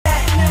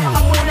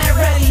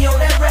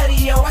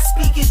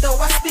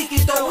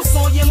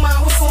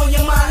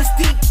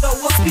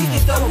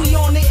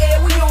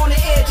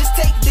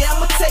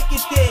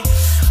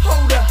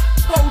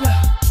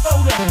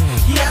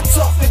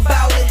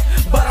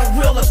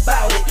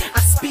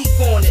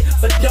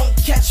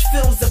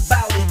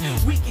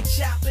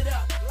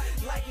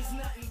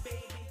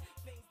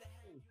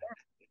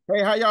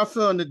Hey, how y'all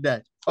feeling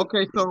today?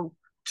 Okay, so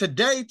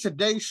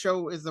today's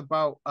show is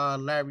about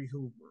Larry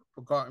Hoover,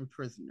 forgotten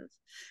prisoners,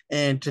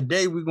 and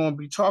today we're going to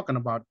be talking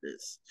about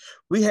this.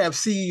 We have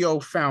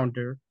CEO,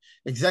 founder,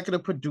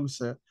 executive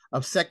producer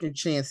of Second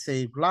Chance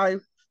Save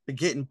Life,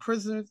 Forgetting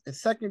Prisoners, and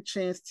Second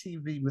Chance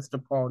TV,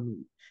 Mr. Paul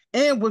Newton.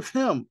 And with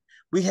him,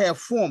 we have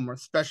former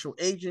special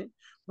agent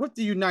with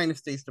the United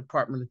States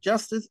Department of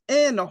Justice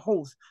and the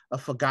host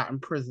of Forgotten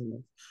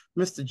Prisoners,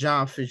 Mr.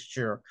 John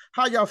Fitzgerald.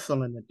 How y'all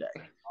feeling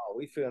today? Oh,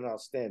 we feeling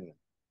outstanding.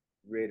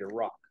 Ready to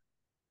rock.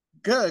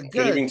 Good, Good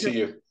good, evening good. to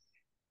you.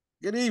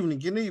 Good evening,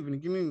 good evening,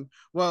 good evening.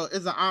 Well,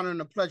 it's an honor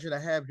and a pleasure to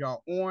have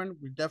y'all on.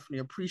 We definitely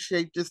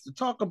appreciate this to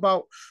talk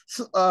about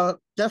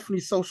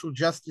definitely social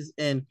justice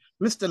and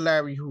Mr.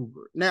 Larry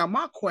Hoover. Now,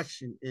 my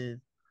question is,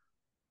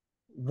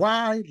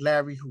 why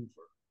Larry Hoover?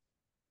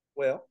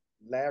 Well,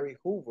 Larry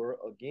Hoover,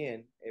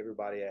 again,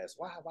 everybody asks,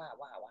 why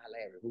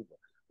Larry Hoover?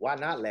 Why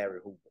not Larry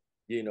Hoover?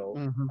 You know,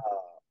 Mm-hmm.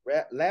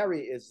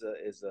 Larry is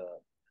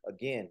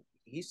again,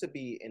 he used to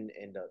be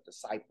in the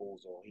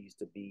disciples, or he used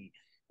to be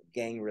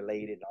gang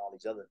related and all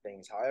these other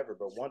things. However,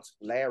 but once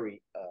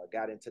Larry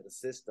got into the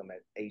system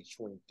at age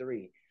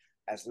 23,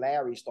 as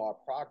Larry started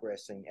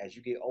progressing, as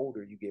you get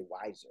older, you get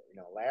wiser.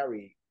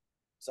 Larry,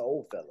 it's an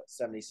old fella,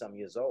 70 some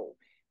years old.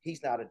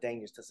 He's not a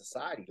danger to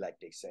society, like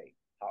they say.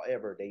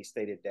 However, they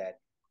stated that,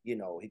 he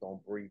gonna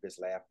breathe his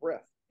last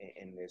breath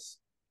in this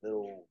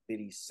little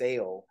bitty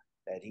cell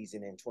that he's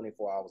in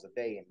 24 hours a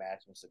day in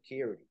maximum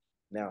security.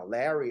 Now,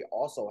 Larry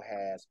also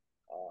has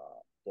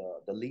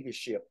the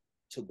leadership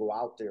to go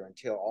out there and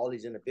tell all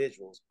these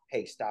individuals,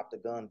 hey, stop the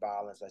gun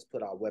violence, let's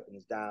put our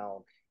weapons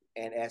down.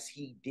 And as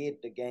he did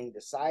the gang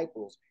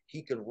disciples,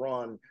 he could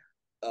run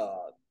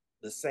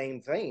the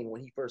same thing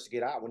when he first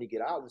get out, when he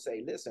get out and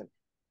say, listen,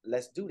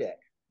 let's do that.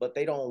 But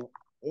they don't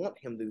want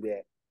him to do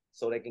that,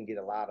 so they can get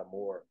a lot of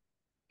more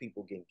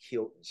people getting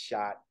killed and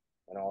shot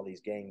and all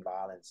these gang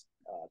violence,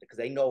 because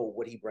they know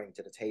what he brings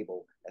to the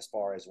table as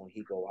far as when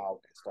he go out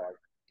and start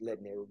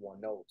letting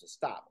everyone know to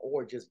stop,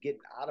 or just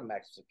getting out of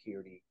maximum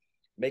security,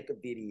 make a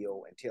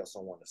video and tell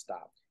someone to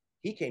stop.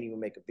 He can't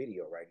even make a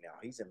video right now.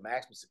 He's in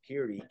maximum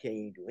security. He can't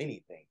even do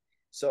anything.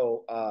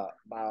 So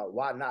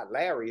why not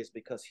Larry is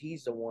because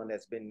he's the one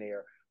that's been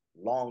there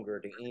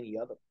longer than any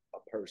other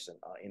person,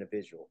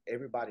 individual.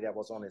 Everybody that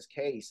was on his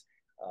case,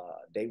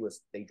 they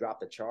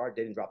dropped the charge.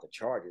 They didn't drop the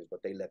charges,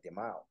 but they let them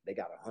out. They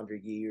got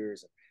 100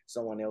 years.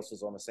 Someone else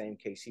was on the same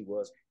case he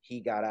was.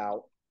 He got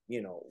out.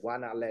 Why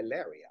not let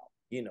Larry out?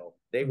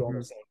 They were on Mm-hmm.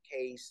 the same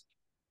case.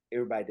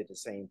 Everybody did the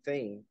same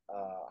thing.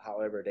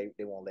 However,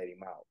 they won't let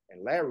him out.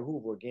 And Larry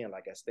Hoover, again,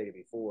 like I stated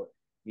before,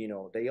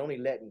 they only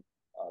letting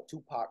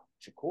Tupac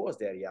Shakur's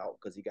daddy out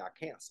because he got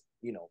cancer.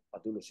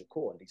 Abdullah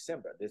Shakur in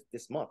December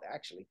this month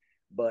actually,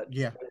 but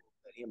they Yeah. won't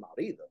let him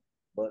out either.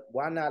 But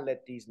why not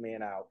let these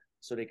men out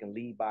so they can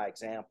lead by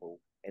example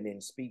and then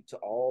speak to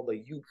all the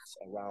youths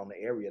around the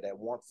area that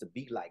wants to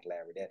be like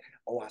Larry? That,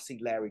 oh, I see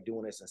Larry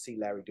doing this and see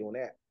Larry doing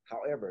that.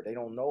 However, they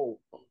don't know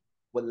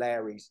what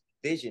Larry's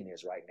vision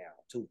is right now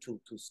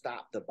to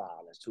stop the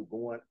violence, to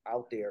going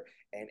out there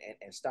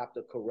and stop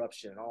the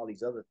corruption and all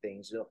these other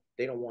things.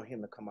 They don't want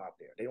him to come out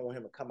there. They don't want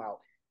him to come out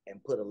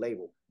and put a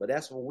label. But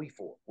that's what we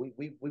for.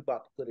 We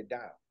about to put it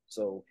down.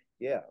 So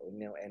yeah,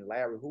 and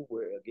Larry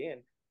Hoover again,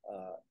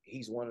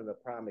 he's one of the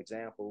prime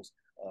examples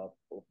of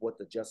what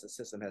the justice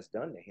system has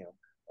done to him,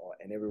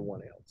 and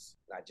everyone else.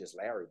 Not just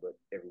Larry, but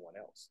everyone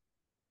else.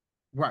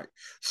 Right.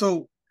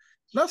 So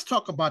let's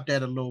talk about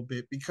that a little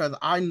bit because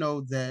I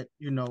know that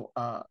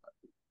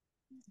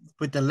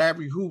with the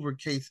Larry Hoover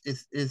case,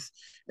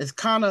 it's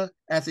kind of,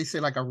 as they say,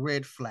 like a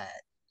red flag,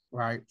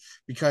 right?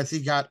 Because he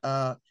got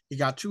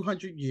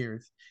 200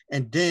 years,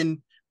 and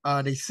then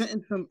they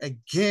sentenced him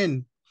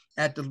again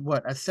at the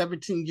what a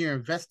 17-year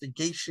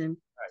investigation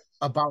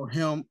Right. about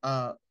him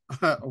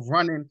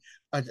running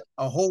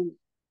a whole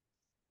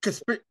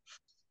conspiracy,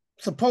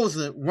 supposed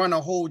to run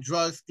a whole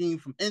drug scheme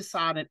from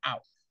inside and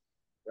out.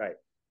 Right.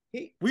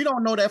 He We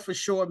don't know that for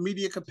sure.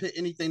 Media could put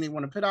anything they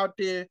want to put out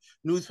there.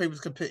 Newspapers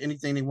could put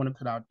anything they want to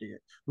put out there.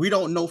 We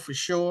don't know for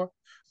sure,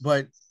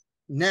 but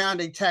now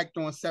they tacked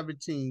on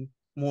 17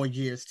 more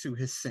years to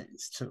his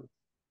sentence too.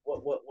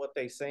 what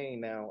they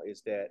saying now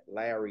is that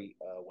Larry,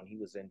 when he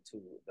was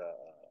into the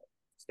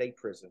state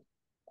prison,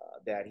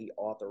 that he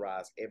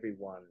authorized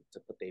everyone to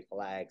put their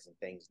flags and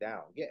things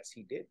down. Yes,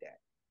 he did that,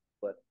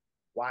 but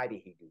why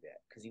did he do that?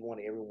 Because he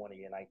wanted everyone to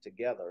unite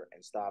together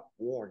and stop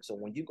warring. So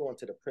when you go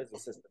into the prison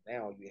system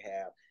now, you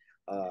have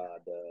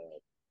the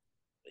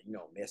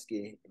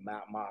Mexican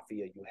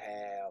mafia, you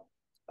have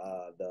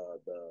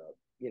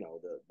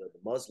the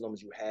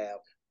Muslims, you have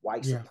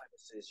white Yeah.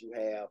 supremacists, you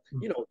have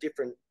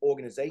different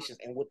organizations,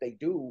 and what they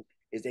do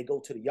is they go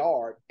to the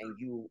yard and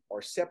you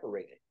are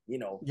separated.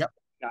 Yep.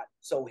 Not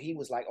so he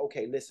was like,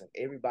 okay, listen,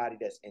 everybody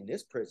that's in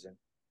this prison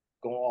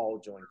gonna all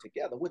join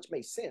together, which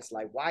makes sense.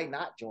 Like, why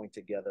not join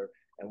together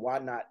and why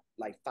not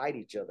like fight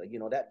each other?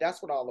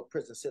 That's what all the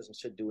prison systems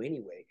should do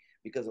anyway,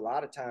 because a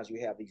lot of times you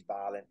have these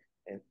violent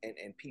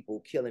and people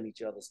killing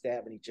each other,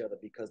 stabbing each other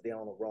because they're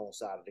on the wrong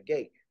side of the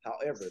gate.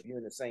 However, if you're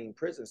in the same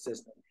prison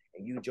system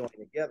and you join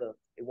together,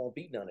 it won't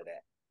be none of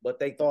that. But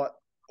they thought,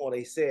 or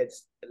they said,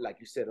 like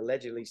you said,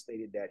 allegedly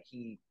stated that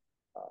he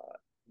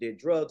did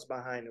drugs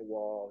behind the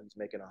wall. He's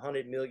making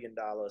 $100 million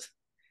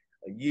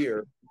a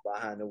year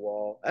behind the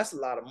wall. That's a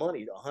lot of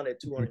money, $100,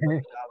 $200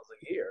 million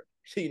a year.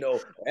 You know,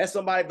 as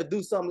somebody to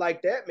do something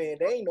like that, man,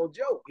 they ain't no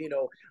joke, you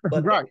know.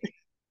 But right.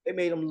 they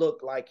made him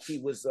look like he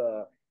was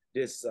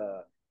this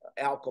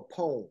Al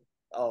Capone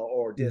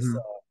or this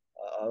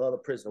other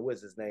prisoner.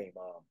 What's his name?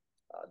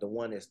 The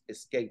one that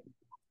escaped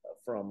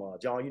from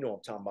John. You know what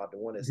I'm talking about, the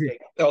one that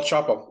escaped. El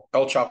Chapo.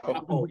 El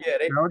Chapo. Oh yeah,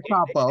 El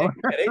Chapo.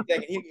 They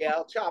thinking he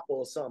El Chapo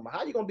or something.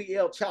 How you gonna be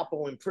El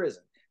Chapo in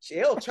prison? See,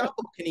 El Chapo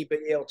can even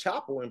be El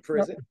Chapo in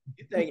prison.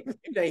 You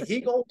think he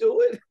gonna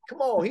do it?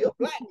 Come on, he a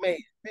black man.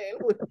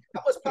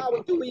 How much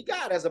power do he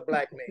got as a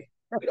black man?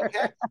 We don't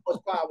have that much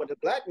power with a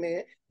black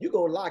man. You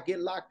go get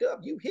locked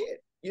up, you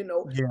hit. You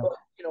know, yeah. But,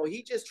 you know,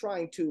 he just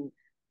trying to,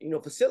 you know,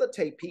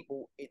 facilitate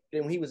people.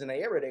 Then when he was in the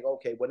area, they go,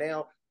 okay, well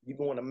now you're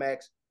going to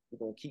max. We're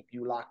gonna keep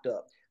you locked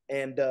up.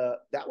 And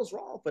that was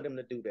wrong for them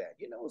to do that,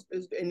 you know.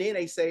 And then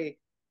they say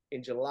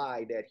in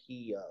July that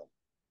he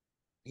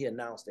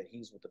announced that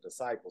he's with the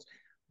disciples.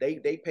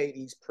 They pay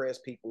these press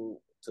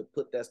people to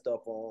put that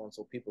stuff on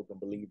so people can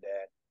believe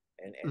that.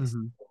 And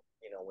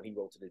you know, when he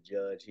wrote to the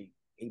judge,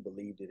 he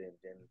believed it and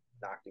then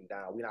knocked him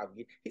down.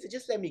 He said,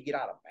 just let me get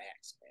out of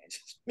Max, man.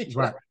 Just let me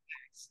get out of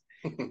Max.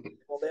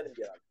 Won't let him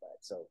get out of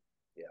Max. So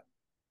yeah.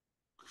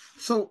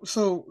 So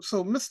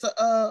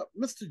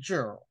Mr.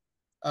 Gerald,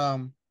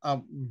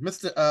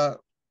 Mr.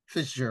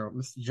 Fitzgerald,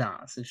 Mr.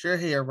 John, since you're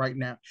here right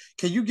now,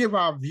 can you give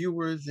our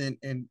viewers and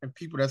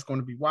people that's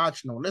going to be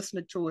watching or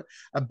listening to it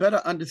a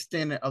better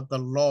understanding of the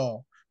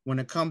law when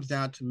it comes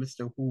down to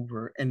Mr.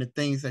 Hoover and the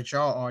things that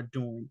y'all are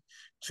doing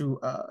to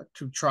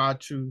try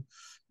to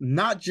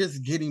not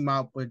just get him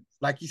out, but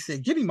like you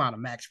said, get him out of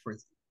max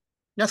prison?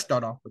 Let's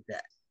start off with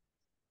that.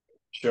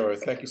 Sure.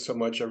 Thank you so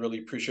much. I really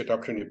appreciate the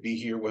opportunity to be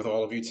here with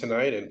all of you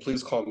tonight. And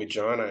please call me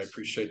John. I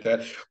appreciate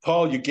that.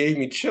 Paul, you gave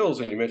me chills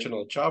when you mentioned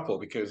El Chapo,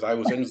 because I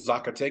was in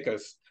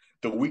Zacatecas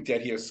the week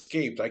that he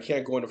escaped. I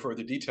can't go into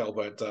further detail,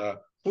 but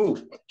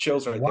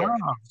chills right there.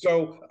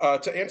 So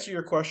to answer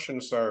your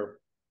question, sir,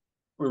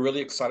 we're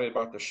really excited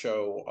about the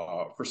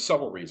show for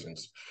several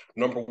reasons.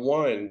 Number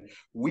one,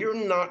 we're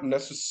not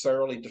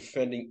necessarily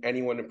defending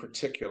anyone in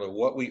particular.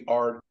 What we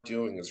are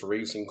doing is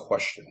raising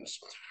questions.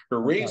 We're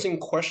raising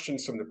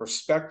questions from the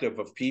perspective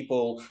of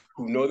people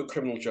who know the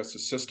criminal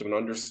justice system and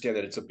understand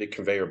that it's a big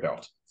conveyor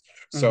belt.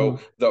 So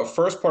the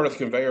first part of the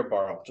conveyor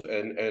belt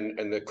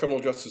and the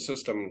criminal justice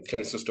system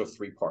consists of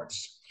three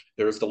parts.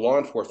 There's the law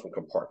enforcement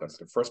compartment. That's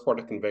the first part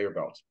of the conveyor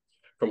belt.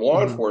 From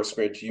law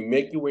enforcement, you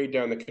make your way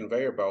down the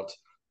conveyor belt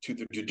to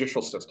the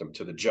judicial system,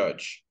 to the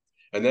judge.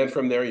 And then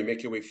from there, you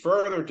make your way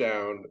further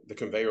down the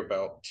conveyor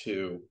belt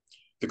to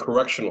the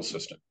correctional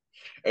system.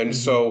 And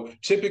so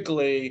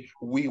typically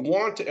we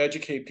want to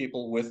educate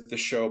people with the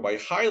show by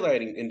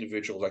highlighting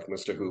individuals like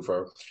Mr.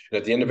 Hoover. And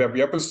at the end of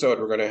every episode,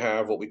 we're going to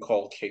have what we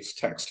call case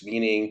text,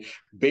 meaning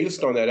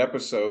based on that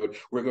episode,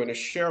 we're going to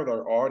share with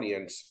our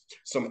audience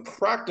some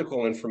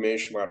practical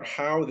information about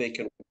how they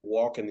can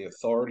walk in the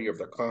authority of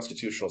their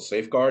constitutional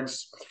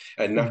safeguards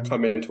and not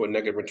come into a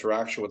negative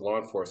interaction with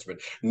law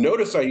enforcement.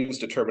 Notice I use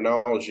the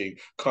terminology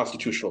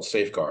constitutional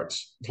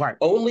safeguards. Right.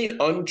 Only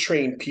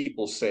untrained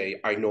people say,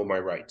 I know my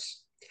rights.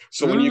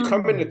 So when you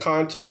come into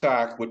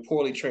contact with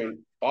poorly trained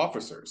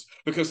officers,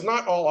 because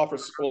not all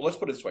officers, well, let's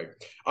put it this way.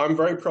 I'm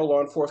very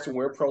pro-law enforcement,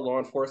 we're pro-law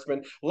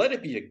enforcement. Let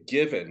it be a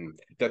given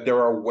that there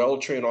are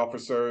well-trained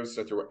officers,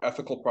 that there are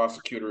ethical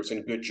prosecutors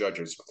and good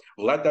judges.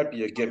 Let that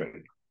be a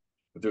given.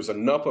 But there's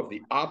enough of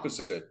the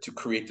opposite to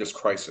create this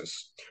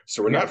crisis.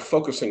 So we're not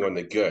focusing on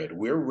the good.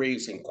 We're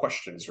raising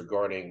questions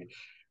regarding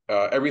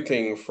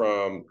everything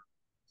from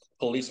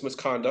police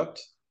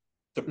misconduct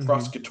to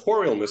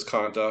prosecutorial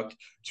misconduct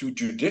to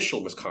judicial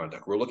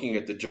misconduct. We're looking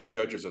at the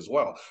judges as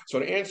well. So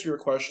to answer your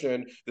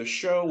question, the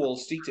show will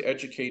seek to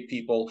educate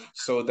people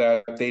so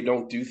that they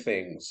don't do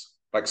things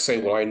like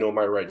say, well, I know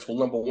my rights. Well,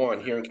 number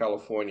one, here in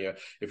California,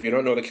 if you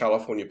don't know the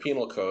California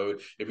Penal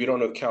Code, if you don't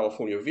know the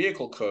California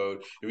Vehicle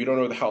Code, if you don't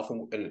know the Health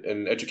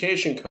and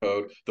Education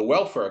Code, the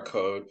Welfare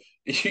Code,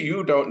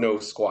 you don't know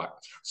squat.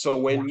 So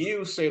when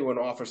you say to an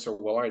officer,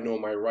 well, I know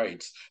my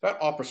rights,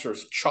 that officer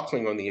is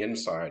chuckling on the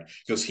inside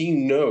because he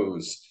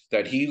knows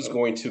that he's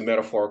going to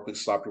metaphorically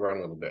slap you around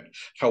a little bit.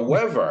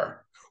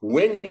 However,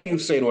 when you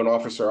say to an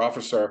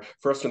officer,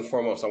 first and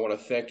foremost, I want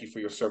to thank you for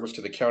your service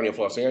to the County of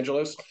Los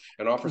Angeles.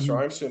 And officer,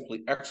 I'm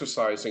simply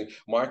exercising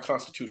my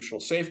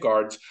constitutional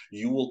safeguards.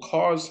 You will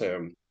cause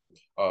him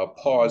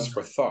pause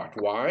for thought.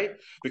 Why?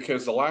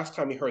 Because the last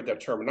time he heard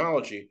that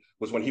terminology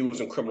was when he was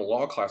in criminal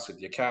law class at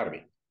the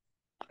academy.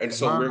 And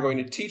so we're going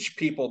to teach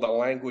people the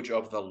language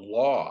of the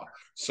law.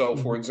 So,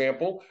 for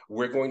example,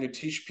 we're going to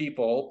teach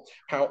people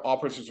how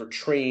officers are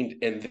trained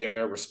in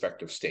their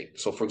respective state.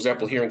 So, for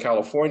example, here in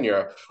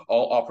California,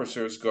 all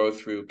officers go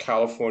through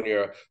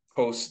California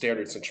post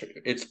standards and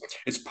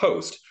it's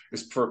post.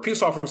 It's for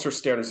police officer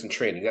standards and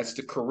training. That's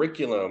the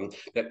curriculum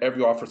that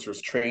every officer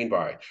is trained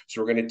by.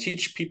 So we're going to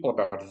teach people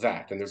about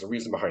that, and there's a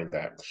reason behind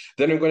that.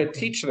 Then I'm going to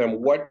teach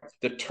them what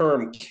the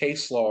term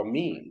case law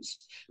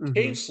means.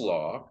 Case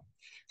law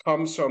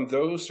comes from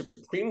those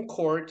Supreme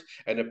Court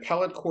and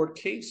appellate court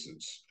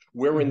cases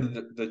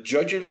wherein the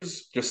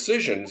judge's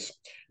decisions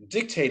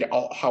dictate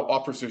how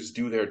officers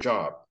do their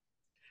job.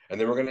 And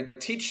then we're going to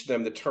teach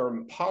them the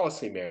term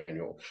policy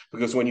manual,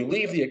 because when you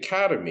leave the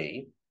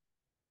academy,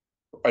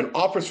 an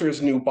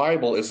officer's new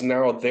Bible is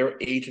now their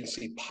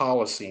agency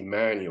policy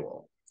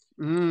manual.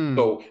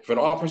 So if an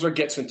officer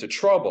gets into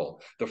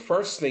trouble, the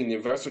first thing the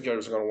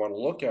investigators are going to want to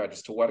look at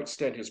is to what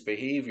extent his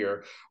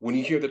behavior, when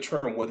you hear the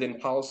term within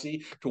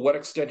policy, to what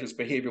extent his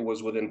behavior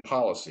was within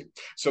policy.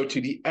 So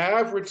to the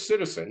average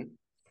citizen,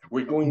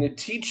 we're going to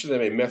teach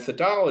them a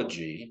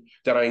methodology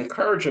that I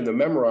encourage them to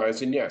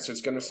memorize. And yes,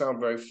 it's going to sound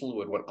very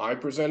fluid when I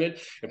present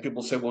it. And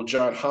people say, well,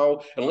 John,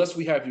 how, unless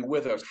we have you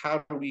with us,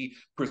 how do we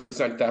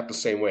present that the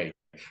same way?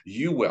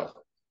 You will.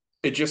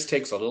 It just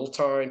takes a little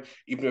time,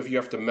 even if you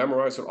have to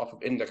memorize it off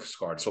of index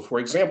cards. So for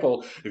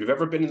example, if you've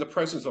ever been in the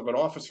presence of an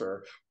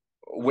officer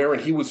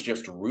wherein he was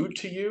just rude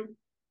to you,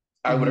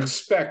 I would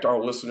expect our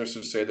listeners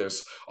to say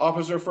this: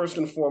 officer, first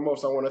and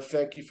foremost, I want to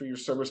thank you for your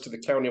service to the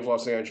County of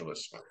Los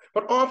Angeles.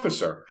 But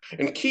officer,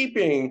 in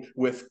keeping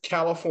with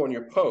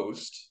California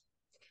Post,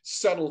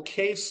 settled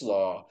case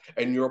law,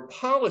 and your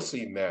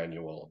policy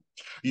manual,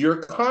 your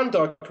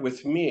conduct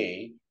with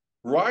me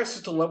rises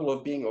to the level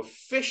of being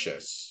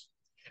officious,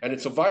 and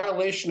it's a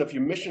violation of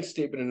your mission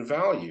statement and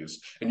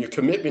values and your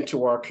commitment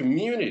to our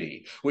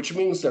community, which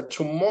means that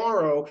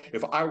tomorrow,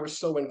 if I were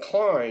so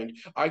inclined,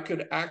 I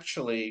could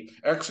actually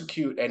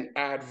execute an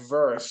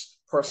adverse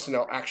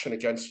personnel action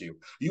against you.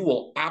 You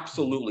will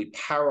absolutely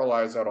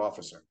paralyze that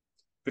officer,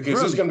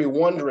 because he's going to be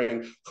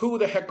wondering, who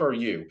the heck are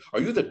you?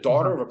 Are you the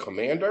daughter of a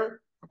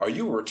commander? Are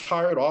you a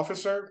retired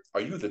officer?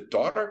 Are you the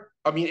daughter?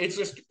 I mean, it's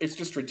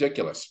just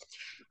ridiculous.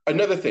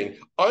 Another thing,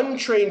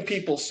 untrained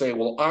people say,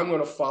 well, I'm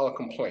going to file a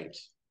complaint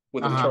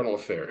with internal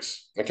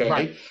affairs,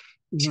 okay?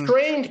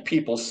 Trained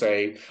people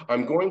say,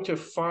 I'm going to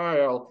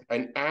file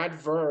an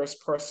adverse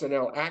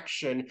personnel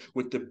action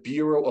with the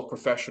Bureau of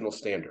Professional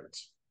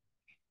Standards.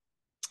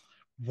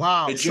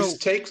 Wow. It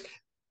just takes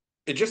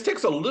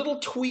a little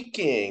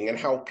tweaking in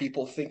how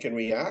people think and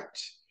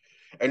react.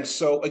 And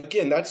so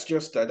again, that's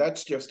just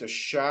a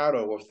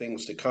shadow of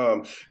things to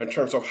come in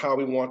terms of how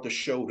we want the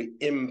show to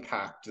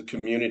impact the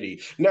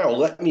community. Now,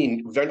 let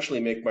me eventually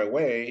make my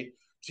way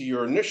to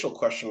your initial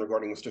question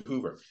regarding Mr.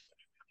 Hoover.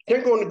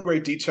 Can't go into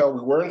great detail.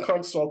 We were in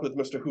consult with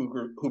Mr.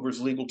 Hoover's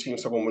legal team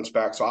several months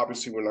back, so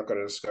obviously we're not going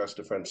to discuss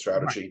defense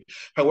strategy.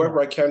 However,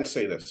 I can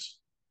say this.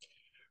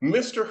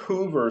 Mr.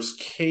 Hoover's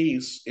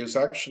case is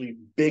actually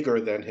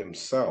bigger than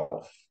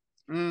himself.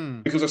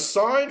 Because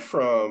aside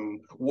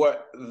from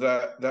what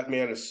that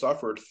man has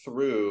suffered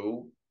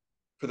through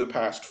for the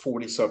past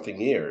 40-something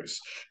years,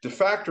 the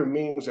fact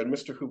remains that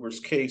Mr. Hoover's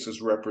case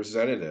is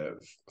representative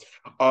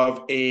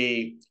of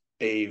a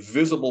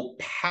visible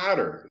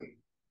pattern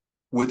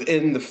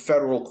within the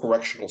federal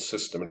correctional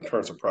system in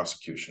terms of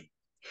prosecution.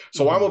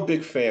 So I'm a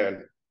big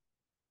fan.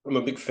 I'm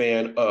a big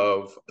fan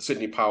of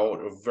Sidney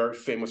Powell, a very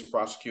famous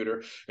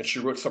prosecutor, and she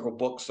wrote several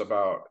books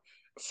about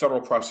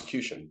federal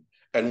prosecution.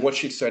 And what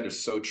she said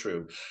is so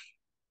true.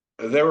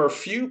 There are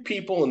few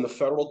people in the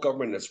federal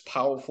government as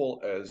powerful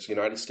as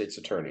United States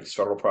attorneys,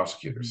 federal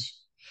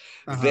prosecutors.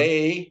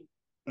 They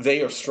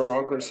are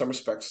stronger in some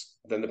respects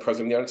than the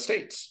President of the United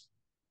States.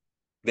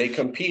 They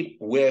compete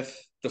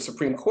with the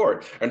Supreme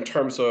Court in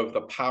terms of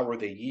the power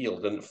they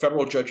yield, and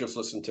federal judges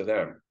listen to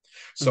them.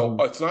 So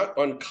it's not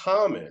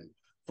uncommon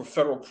for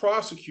federal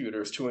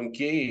prosecutors to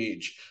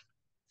engage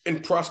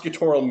in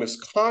prosecutorial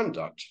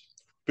misconduct,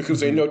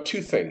 because they know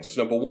two things.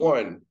 Number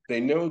one,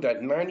 they know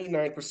that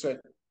 99%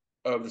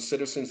 of the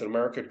citizens in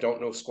America don't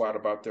know squat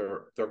about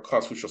their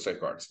constitutional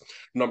safeguards.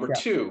 Number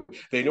two,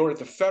 they know at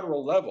the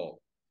federal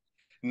level,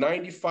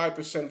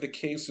 95% of the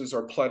cases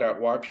are pled out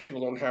why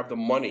people don't have the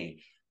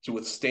money to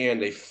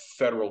withstand a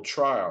federal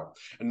trial.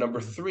 And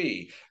number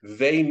three,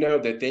 they know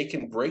that they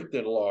can break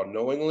the law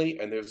knowingly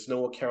and there's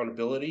no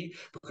accountability,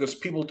 because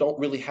people don't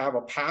really have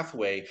a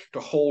pathway to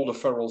hold a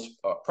federal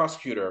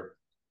prosecutor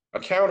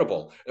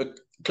accountable.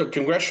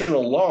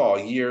 Congressional law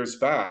years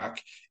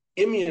back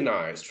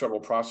immunized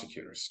federal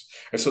prosecutors.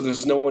 And so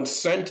there's no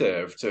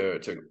incentive to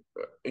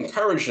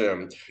encourage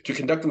them to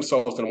conduct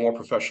themselves in a more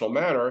professional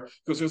manner,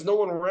 because there's no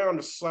one around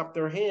to slap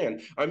their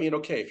hand. I mean,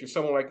 okay, if you're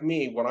someone like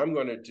me, what I'm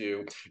going to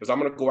do is I'm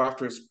going to go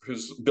after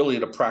his ability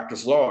to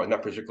practice law in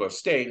that particular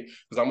state,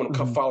 because I'm going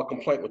to file a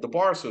complaint with the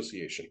Bar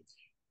Association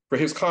for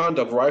his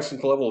conduct rising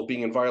to the level of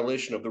being in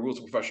violation of the rules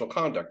of professional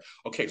conduct.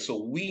 Okay,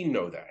 so we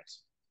know that.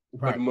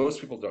 But most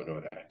people don't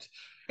know that.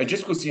 And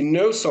just because you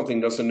know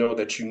something doesn't know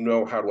that you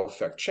know how to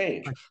affect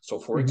change. So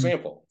for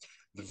example,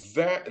 the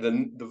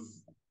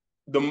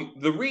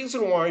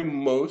reason why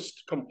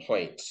most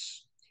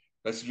complaints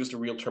let's use the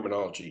real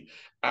terminology,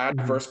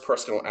 adverse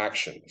personal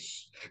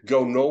actions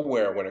go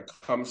nowhere when it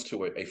comes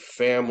to a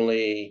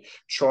family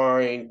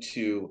trying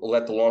to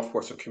let the law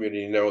enforcement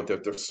community know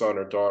that their son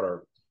or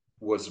daughter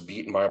was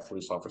beaten by a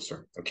police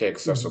officer, okay,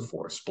 excessive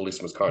force,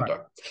 police misconduct.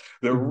 Right.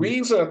 The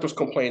reason that those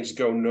complaints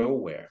go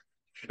nowhere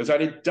is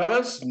that it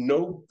does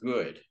no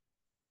good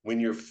when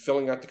you're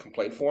filling out the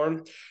complaint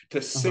form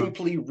to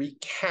simply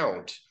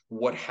recount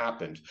what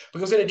happened,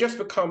 because then it just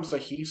becomes a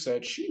he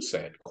said, she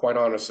said, quite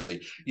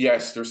honestly.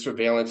 Yes, there's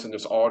surveillance and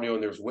there's audio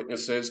and there's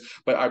witnesses,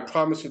 but I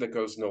promise you that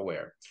goes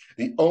nowhere.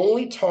 The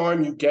only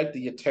time you get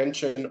the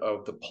attention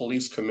of the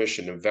police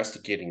commission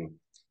investigating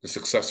this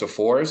excessive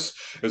force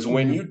is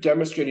when you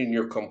demonstrate in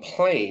your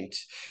complaint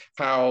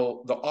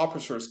how the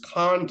officer's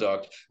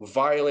conduct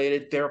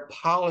violated their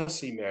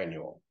policy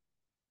manual.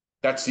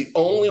 That's the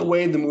only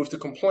way to move the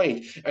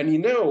complaint. And you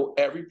know,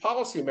 every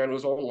policy manual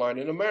is online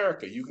in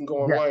America. You can go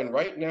online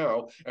right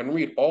now and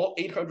read all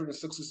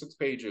 866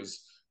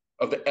 pages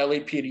of the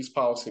LAPD's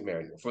policy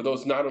manual. For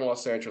those not in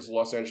Los Angeles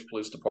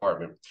Police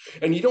Department.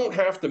 And you don't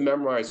have to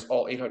memorize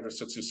all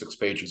 866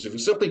 pages. If you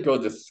simply go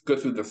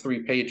through the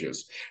 3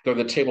 pages, they're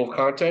the table of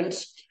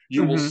contents,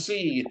 you will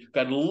see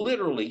that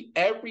literally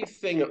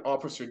everything an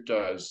officer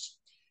does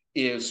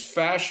is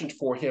fashioned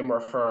for him or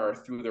her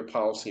through their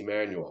policy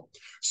manual.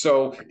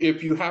 So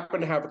if you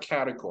happen to have a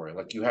category,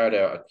 like you had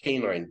a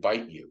canine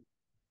bite you,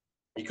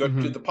 you go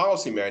to the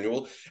policy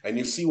manual and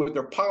you see what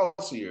their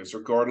policy is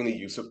regarding the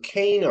use of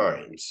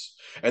canines.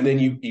 And then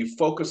you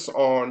focus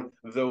on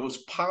those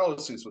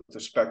policies with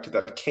respect to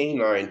that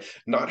canine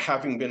not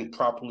having been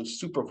properly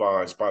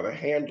supervised by the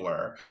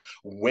handler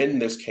when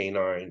this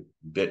canine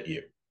bit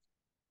you.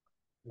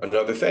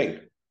 Another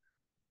thing,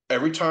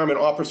 every time an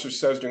officer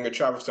says during a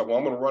traffic stop, well,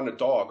 I'm going to run a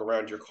dog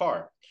around your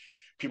car,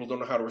 people don't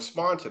know how to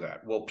respond to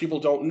that. Well, people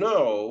don't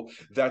know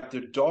that the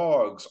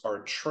dogs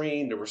are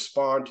trained to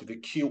respond to the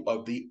cue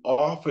of the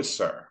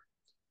officer.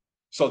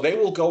 So they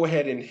will go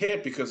ahead and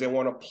hit because they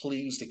want to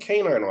please the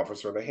canine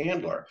officer, the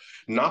handler,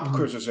 not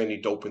because there's any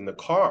dope in the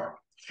car.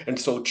 And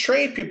so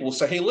trained people will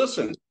say, hey,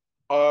 listen,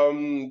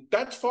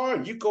 that's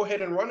fine. You go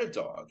ahead and run a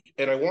dog.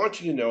 And I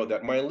want you to know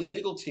that my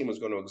legal team is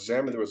going to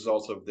examine the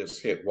results of this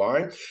hit.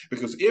 Why?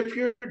 Because if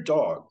your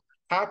dog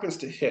happens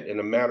to hit in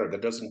a manner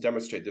that doesn't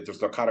demonstrate that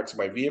there's narcotics in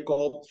my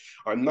vehicle,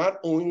 I'm not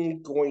only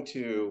going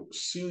to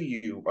sue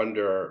you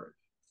under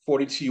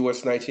 42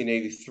 U.S.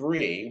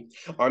 1983,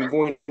 I'm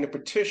going to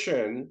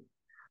petition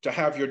to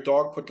have your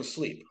dog put to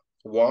sleep.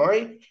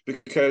 Why?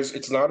 Because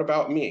it's not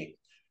about me.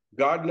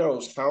 God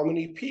knows how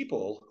many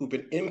people who've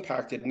been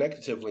impacted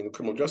negatively in the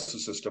criminal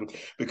justice system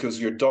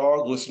because your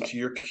dog listened to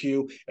your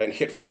cue and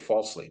hit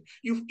falsely.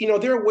 You know,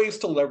 there are ways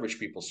to leverage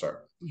people,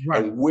 sir.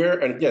 Right.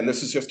 And again,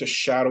 this is just a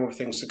shadow of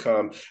things to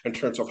come in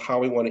terms of how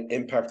we want to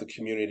impact the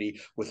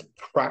community with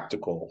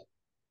practical,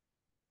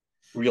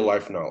 real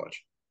life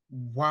knowledge.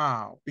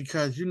 Wow,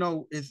 because you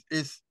know,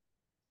 it's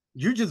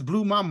you just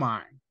blew my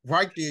mind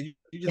right there.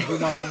 You just blew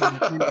my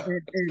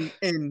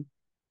mind,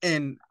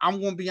 and I'm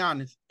gonna be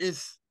honest,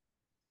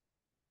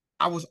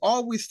 I was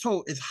always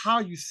told it's how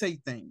you say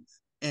things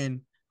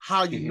and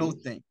how you know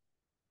things.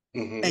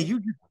 And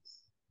you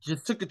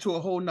just took it to a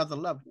whole nother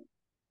level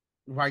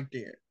right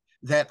there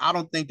that I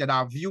don't think that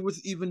our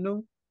viewers even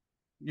knew,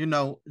 you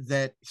know,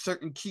 that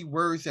certain key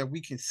words that we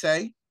can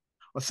say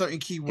or certain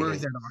key words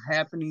that are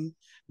happening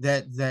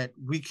that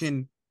we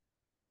can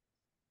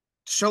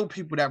show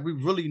people that we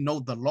really know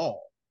the law.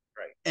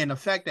 Right. And the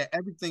fact that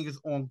everything is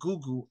on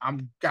Google,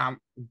 I'm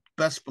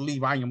best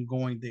believe I am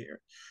going there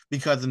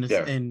because in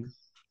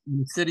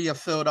the city of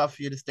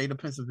Philadelphia, the state of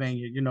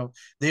Pennsylvania, you know,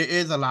 there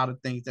is a lot of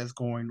things that's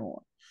going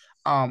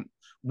on.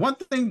 One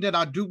thing that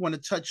I do want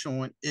to touch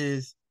on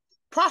is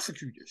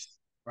prosecutors,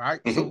 right?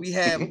 So we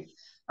have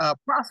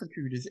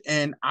prosecutors,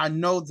 and I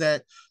know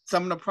that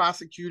some of the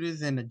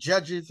prosecutors and the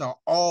judges are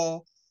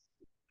all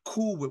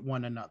cool with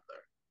one another,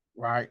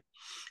 right?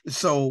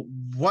 So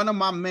one of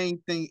my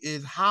main thing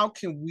is how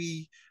can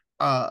we,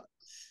 I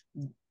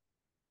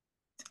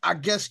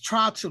guess,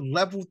 try to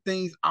level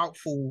things out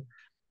for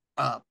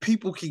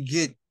people can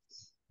get,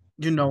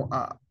 you know,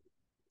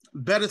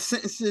 better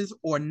sentences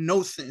or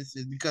no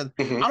sentences, because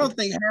I don't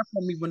think half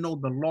of them even know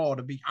the law,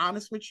 to be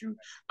honest with you.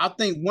 I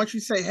think once you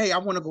say, hey, I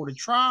want to go to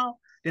trial,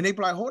 then they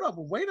be like, hold up,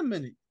 but wait a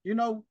minute, you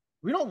know,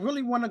 we don't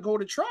really want to go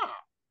to trial.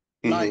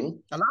 Like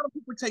a lot of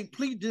people take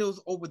plea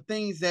deals over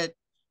things that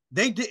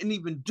they didn't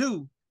even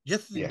do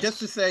just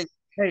to say,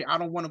 hey, I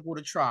don't want to go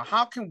to trial.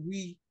 How can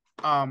we,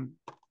 and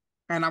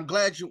I'm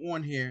glad you're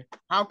on here,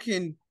 how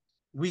can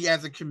we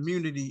as a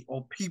community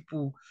or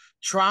people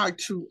try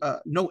to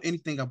know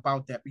anything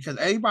about that? Because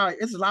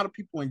there's a lot of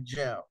people in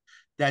jail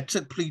that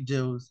took plea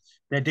deals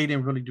that they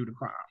didn't really do the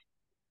crime.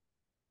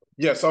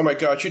 Yes, oh my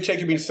God, you're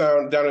taking me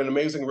down an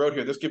amazing road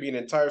here. This could be an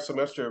entire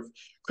semester of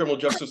Criminal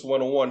Justice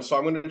 101. So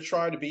I'm going to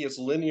try to be as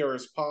linear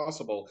as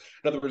possible.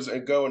 In other words,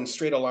 and go in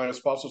straight a line as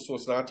possible so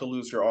as not to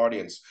lose your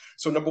audience.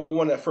 So number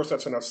one,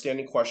 that's an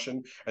outstanding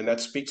question, and that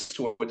speaks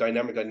to a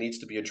dynamic that needs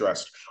to be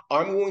addressed.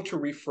 I'm going to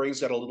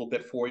rephrase that a little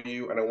bit for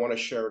you, and I want to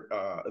share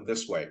it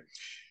this way.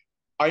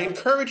 I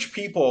encourage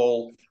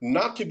people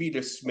not to be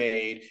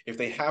dismayed if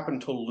they happen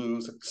to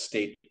lose at the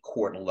state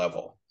court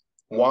level.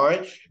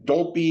 Why?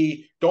 Don't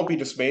be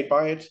dismayed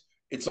by it.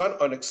 It's not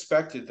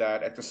unexpected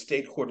that at the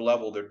state court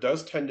level, there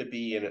does tend to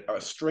be a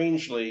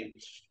strangely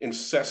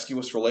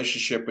incestuous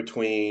relationship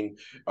between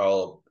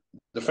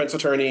defense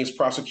attorneys,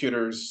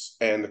 prosecutors,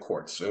 and the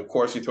courts. And of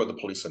course, you throw the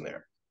police in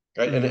there.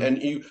 Right? Mm-hmm.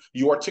 And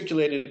you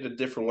articulated it a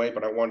different way,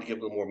 but I wanted to give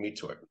a little more meat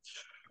to it.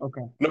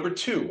 Okay. Number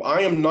two,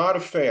 I am not a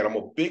fan. I'm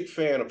a big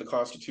fan of the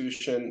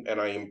Constitution, and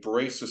I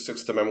embrace the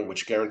Sixth Amendment,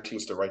 which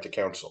guarantees the right to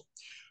counsel.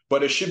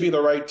 But it should be the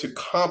right to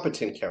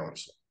competent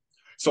counsel.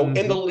 So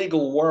in the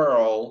legal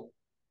world,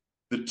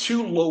 the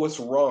two lowest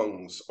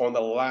rungs on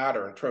the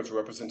ladder in terms of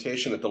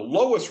representation, at the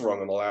lowest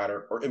rung on the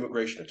ladder are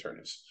immigration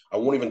attorneys. I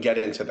won't even get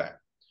into that.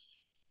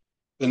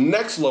 The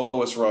next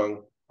lowest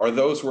rung are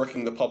those working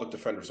in the public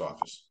defender's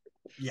office.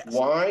 Yes.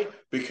 Why?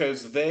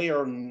 Because they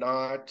are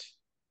not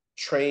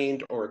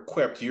trained or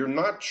equipped. You're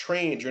not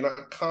trained, you're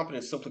not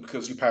competent simply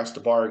because you passed the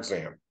bar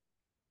exam,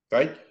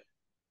 right?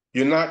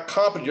 You're not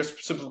competent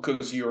just simply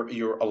because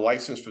you're a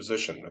licensed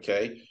physician,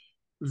 okay?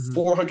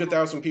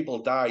 400,000 people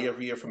die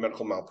every year from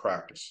medical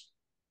malpractice.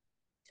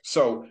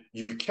 So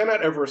you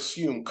cannot ever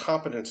assume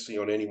competency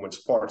on anyone's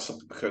part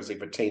simply because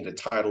they've attained a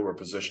title or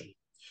position.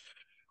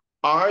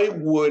 I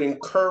would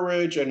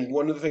encourage, and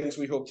one of the things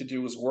we hope to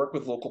do is work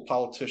with local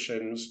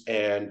politicians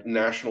and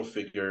national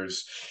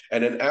figures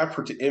in an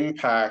effort to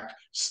impact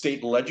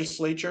state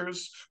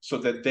legislatures so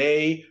that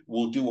they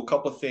will do a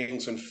couple of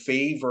things in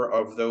favor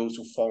of those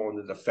who fall on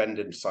the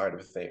defendant side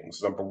of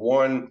things. Number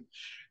one,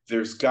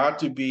 there's got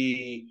to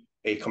be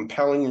a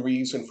compelling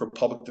reason for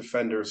public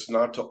defenders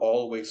not to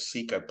always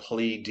seek a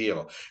plea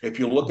deal. If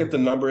you look at the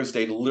numbers,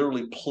 they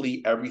literally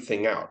plea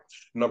everything out.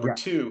 Number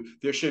two,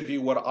 there should be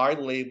what I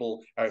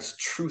label as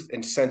truth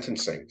in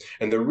sentencing.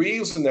 And the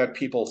reason that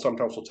people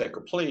sometimes will take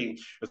a plea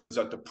is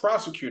that the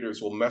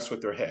prosecutors will mess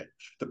with their head.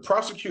 The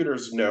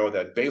prosecutors know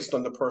that based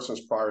on the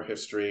person's prior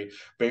history,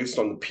 based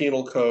on the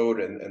penal code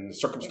and the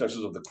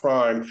circumstances of the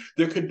crime,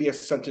 there could be a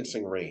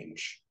sentencing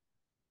range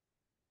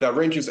that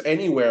ranges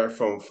anywhere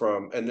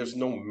from, and there's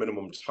no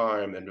minimum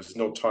time and there's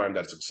no time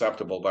that's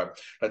acceptable, but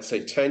let's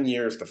say 10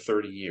 years to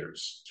 30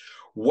 years.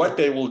 What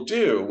they will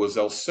do is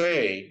they'll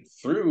say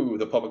through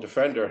the public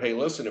defender, hey,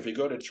 listen, if you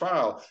go to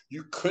trial,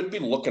 you could be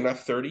looking at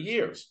 30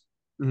 years,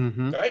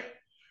 right?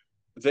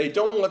 They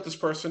don't let this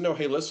person know,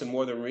 hey, listen,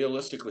 more than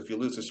realistically, if you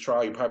lose this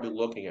trial, you're probably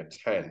looking at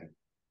 10.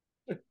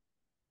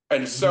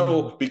 And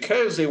so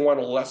because they want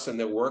to lessen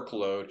their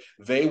workload,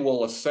 they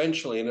will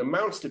essentially, and it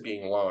amounts to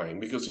being lying,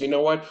 because you know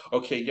what?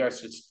 Okay,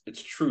 yes,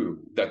 it's true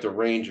that the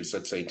range is,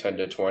 let's say, 10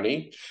 to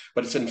 20,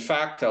 but it's in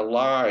fact a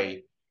lie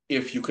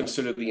if you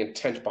consider the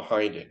intent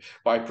behind it.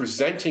 By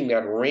presenting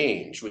that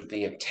range with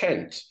the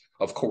intent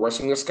of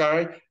coercing this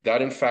guy,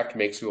 that in fact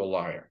makes you a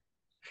liar.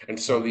 And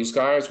so these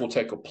guys will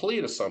take a plea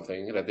to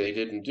something that they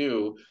didn't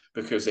do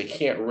because they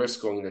can't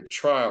risk going to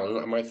trial.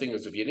 And my thing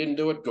is, if you didn't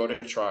do it, go to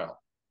trial.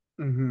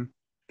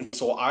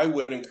 So I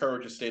would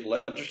encourage the state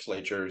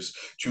legislatures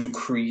to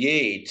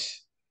create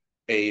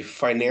a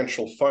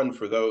financial fund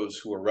for those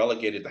who are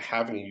relegated to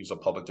having to use a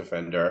public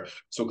defender.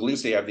 So at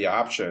least they have the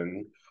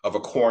option of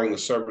acquiring the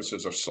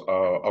services of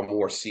a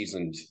more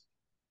seasoned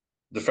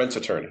defense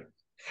attorney.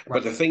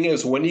 But the thing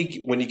is, when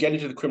you get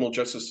into the criminal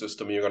justice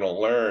system, you're going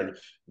to learn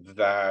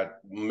that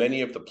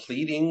many of the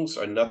pleadings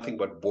are nothing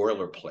but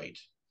boilerplate.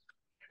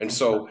 And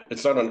so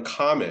it's not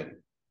uncommon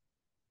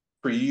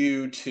for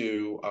you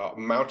to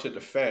mount a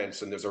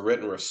defense and there's a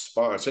written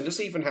response. And this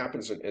even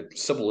happens in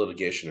civil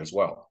litigation as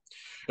well.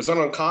 It's not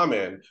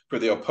uncommon for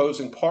the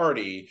opposing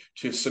party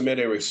to submit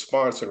a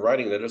response in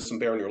writing that doesn't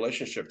bear any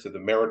relationship to the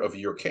merit of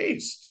your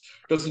case,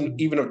 doesn't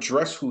even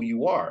address who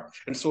you are.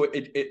 And so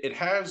it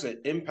has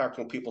an impact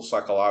on people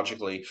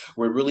psychologically,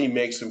 where it really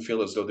makes them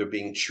feel as though they're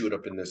being chewed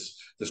up in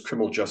this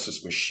criminal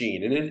justice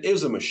machine. And it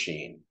is a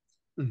machine.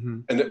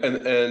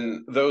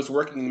 And those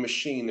working in the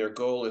machine, their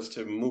goal is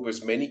to move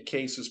as many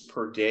cases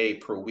per day,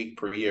 per week,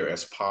 per year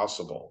as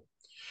possible.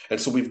 And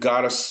so we've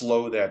got to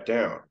slow that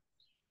down.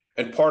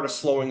 And part of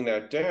slowing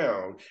that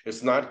down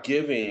is not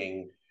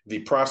giving the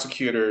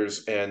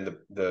prosecutors and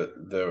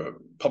the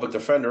public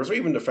defenders or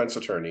even defense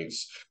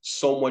attorneys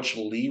so much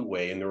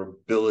leeway in their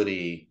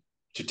ability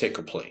to take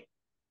a plea.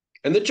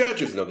 And the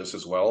judges know this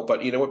as well,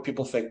 but you know what,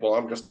 people think, well,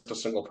 I'm just a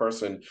single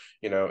person,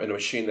 you know, in a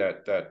machine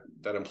that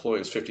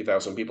employs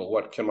 50,000 people.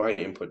 What can my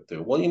input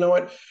do? Well, you know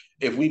what,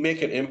 if we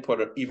make an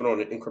input, even on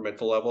an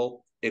incremental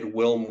level, it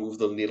will move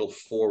the needle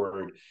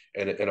forward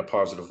in a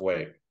positive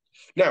way.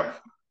 Now,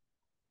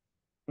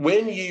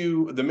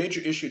 the major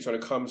issues when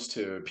it comes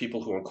to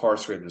people who are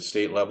incarcerated at the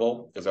state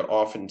level is that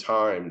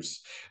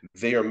oftentimes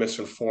they are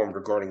misinformed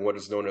regarding what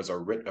is known as a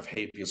writ of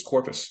habeas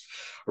corpus.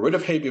 A writ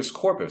of habeas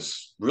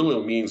corpus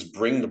really means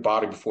bring the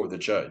body before the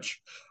judge.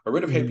 A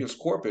writ of habeas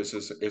corpus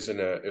is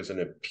an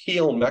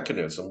appeal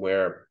mechanism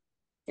where,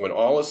 when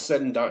all is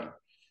said and done,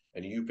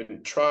 and you've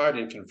been tried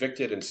and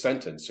convicted and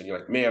sentenced, and you're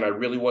like, man, I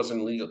really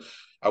wasn't legal.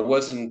 I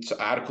wasn't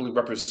adequately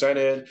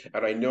represented,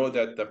 and I know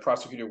that the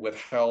prosecutor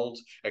withheld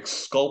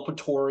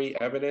exculpatory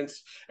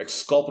evidence.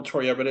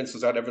 Exculpatory evidence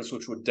is that evidence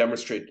which would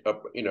demonstrate,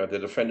 the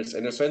defendant's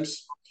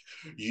innocence.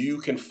 You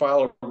can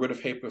file a writ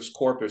of habeas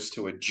corpus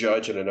to a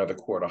judge in another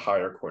court, a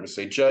higher court, and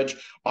say, Judge,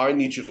 I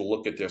need you to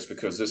look at this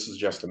because this is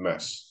just a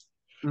mess.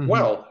 Mm-hmm.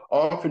 Well,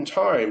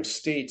 oftentimes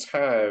states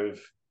have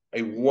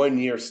a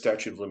 1-year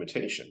statute of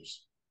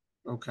limitations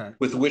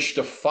with which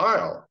to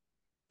file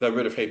the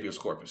writ of habeas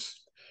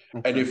corpus.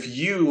 And if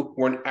you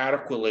weren't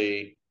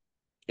adequately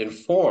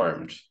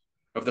informed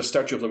of the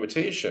statute of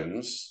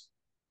limitations,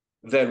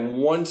 then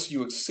once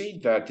you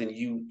exceed that, then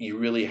you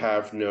really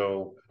have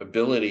no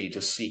ability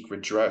to seek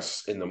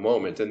redress in the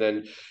moment. And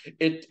then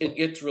it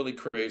gets really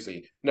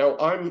crazy. Now,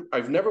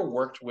 I've never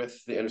worked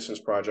with the Innocence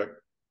Project,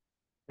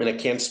 and I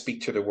can't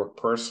speak to their work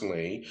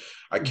personally.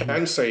 I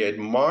can say I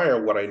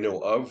admire what I know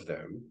of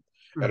them.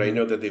 And I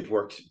know that they've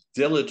worked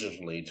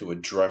diligently to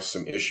address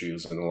some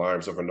issues in the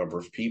lives of a number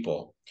of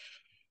people.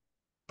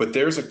 But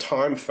there's a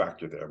time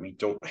factor there. We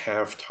don't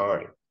have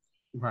time.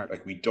 Right.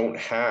 Like, we don't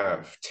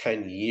have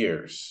 10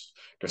 years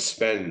to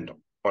spend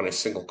on a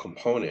single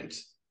component.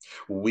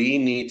 We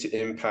need to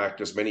impact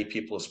as many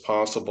people as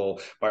possible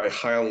by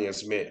highlighting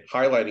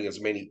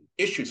as many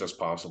issues as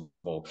possible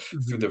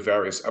through the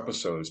various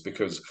episodes,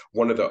 because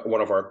one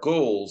of our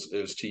goals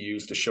is to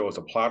use the show as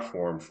a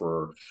platform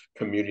for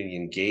community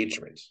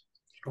engagement,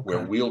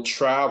 where we'll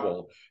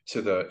travel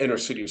to the inner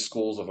city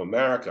schools of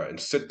America and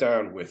sit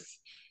down with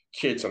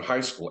kids in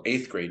high school,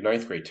 8th grade,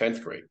 9th grade,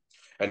 10th grade,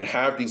 and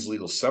have these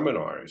legal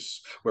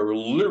seminars where we're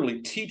literally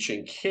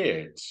teaching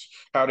kids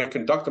how to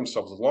conduct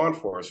themselves with law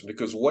enforcement,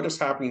 because what is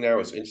happening now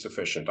is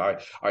insufficient.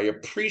 I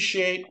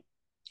appreciate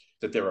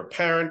that there are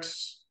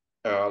parents,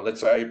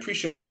 I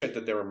appreciate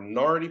that there are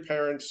minority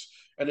parents,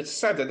 and it's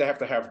sad that they have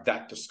to have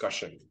that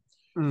discussion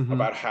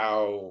about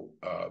how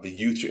the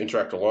youth should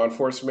interact with law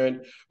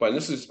enforcement. But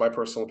this is my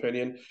personal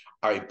opinion.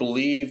 I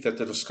believe that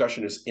the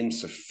discussion is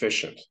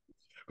insufficient,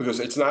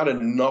 because it's not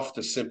enough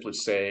to simply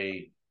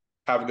say,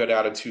 have a good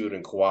attitude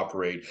and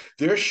cooperate.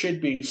 There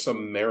should be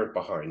some merit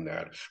behind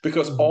that,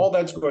 because all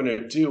that's going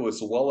to do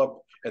is well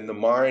up in the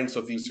minds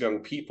of these young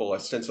people a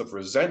sense of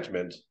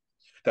resentment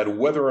that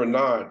whether or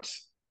not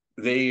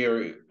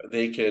they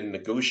can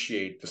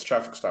negotiate this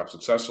traffic stop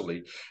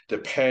successfully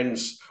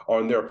depends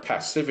on their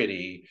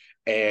passivity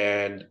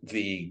and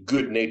the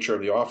good nature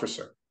of the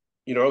officer.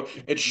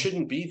 It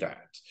shouldn't be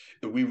that.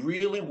 We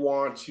really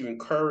want to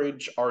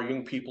encourage our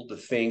young people to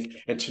think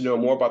and to know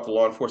more about the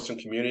law enforcement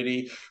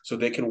community so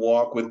they can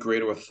walk with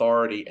greater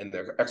authority in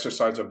the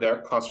exercise of their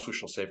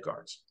constitutional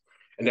safeguards.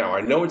 And now,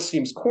 I know it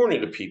seems corny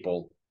to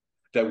people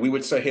that we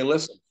would say, hey,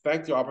 listen,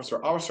 thank the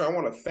officer. Officer, I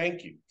want to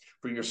thank you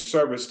for your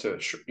service to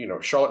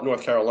Charlotte,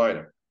 North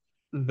Carolina.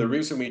 The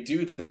reason we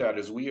do that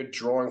is we are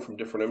drawing from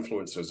different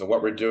influences. And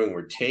what we're doing,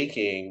 we're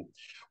taking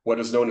what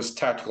is known as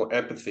tactical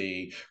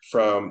empathy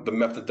from the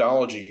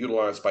methodology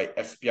utilized by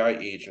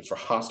FBI agents for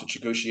hostage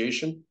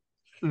negotiation.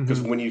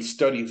 Because when you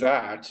study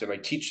that, and I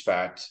teach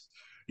that,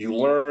 you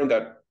learn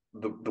that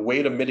the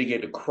way to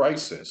mitigate a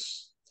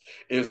crisis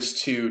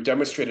is to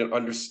demonstrate an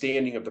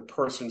understanding of the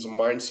person's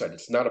mindset.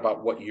 It's not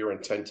about what your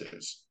intent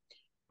is.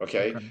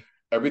 Okay?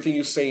 Everything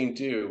you say and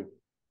do,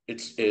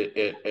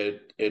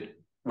 it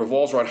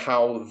revolves around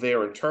how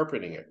they're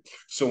interpreting it.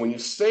 So when you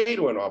say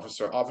to an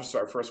officer,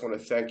 I first want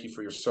to thank you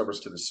for your service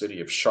to the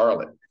city of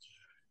Charlotte,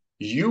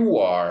 you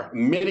are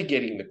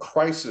mitigating the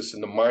crisis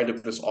in the mind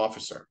of this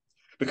officer.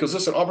 Because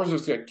listen,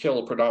 officers get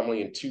killed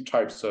predominantly in 2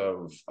 types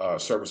of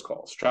service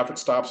calls: traffic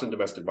stops and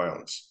domestic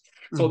violence.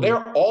 So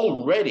they're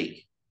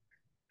already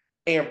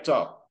amped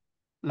up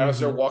as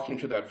they're walking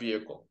to that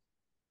vehicle,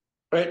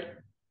 right?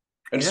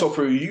 And so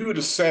for you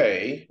to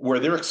say, where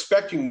they're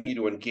expecting you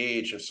to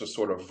engage in some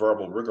sort of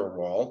verbal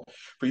rigmarole,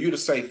 for you to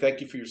say,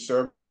 thank you for your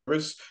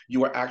service,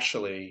 you are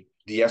actually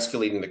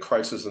de-escalating the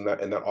crisis in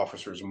that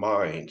officer's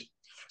mind.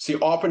 See,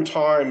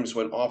 oftentimes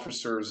when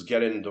officers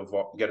get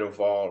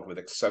involved with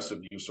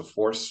excessive use of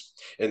force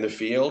in the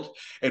field,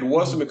 it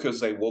wasn't because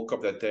they woke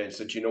up that day and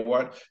said, you know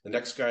what, the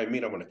next guy I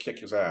meet, I'm going to kick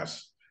his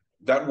ass.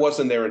 That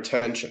wasn't their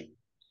intention.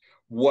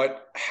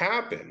 What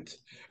happened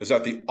is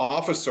that the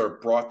officer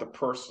brought the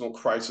personal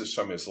crisis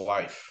from his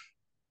life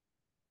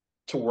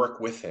to work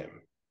with him.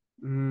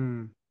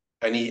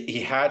 And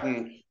he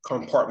hadn't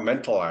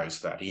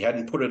compartmentalized that. He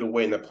hadn't put it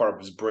away in that part of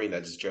his brain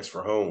that is just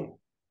for home.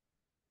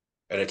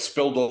 And it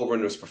spilled over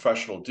into his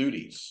professional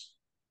duties.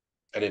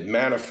 And it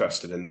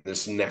manifested in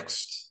this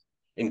next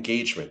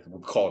engagement.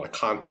 We call it a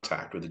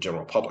contact with the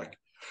general public.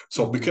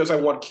 So because I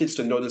want kids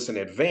to know this in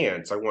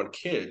advance, I want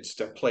kids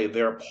to play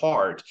their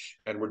part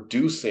in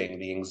reducing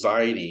the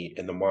anxiety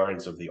in the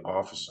minds of the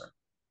officer.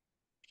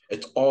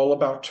 It's all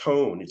about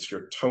tone. It's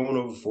your tone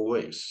of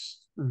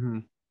voice.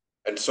 And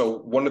so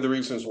one of the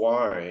reasons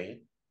why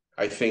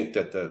I think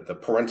that the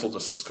parental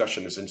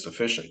discussion is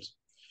insufficient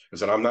is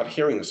that I'm not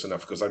hearing this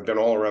enough, because I've been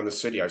all around the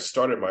city. I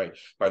started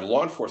my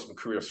law enforcement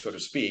career, so to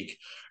speak,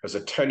 as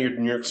a tenured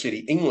New York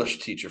City English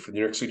teacher for the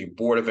New York City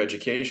Board of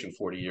Education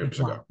 40 years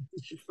ago.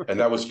 And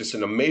that was just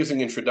an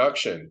amazing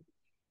introduction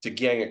to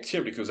gang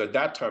activity, because at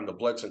that time the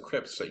Bloods and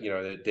Crips,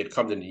 they'd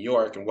come to New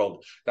York, and well,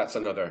 that's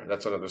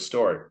another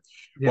story.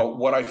 Yeah. But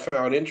what I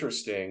found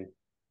interesting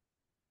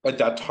at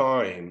that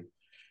time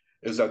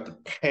is that the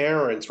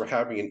parents were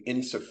having an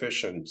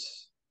insufficient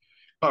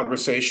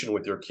conversation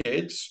with their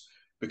kids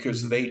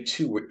because they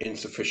too were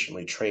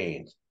insufficiently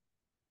trained.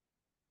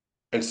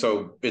 And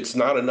so it's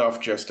not enough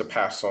just to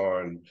pass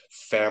on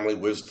family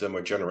wisdom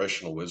or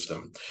generational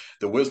wisdom.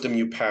 The wisdom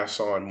you pass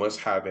on must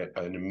have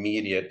an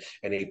immediate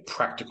and a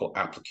practical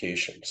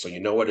application. So you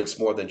know what? It's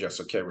more than just,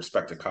 okay,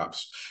 respect the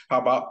cops. How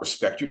about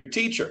respect your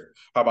teacher?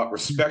 How about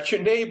respect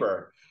your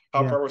neighbor?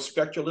 How about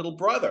respect your little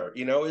brother?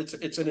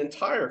 It's an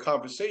entire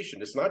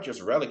conversation. It's not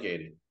just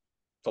relegated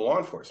to law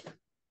enforcement.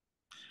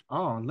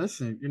 Oh,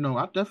 listen,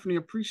 I definitely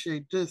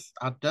appreciate this.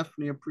 I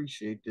definitely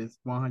appreciate this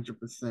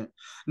 100%.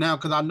 Now,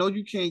 because I know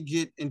you can't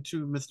get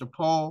into Mr.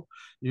 Paul,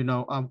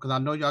 because I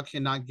know y'all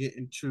cannot get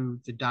into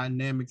the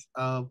dynamics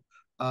of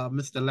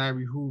Mr.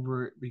 Larry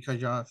Hoover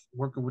because y'all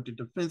working with the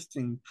defense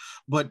team.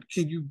 But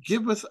can you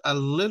give us a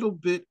little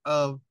bit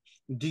of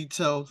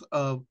details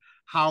of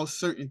how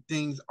certain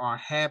things are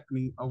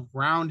happening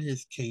around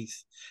his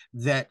case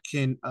that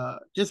can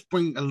just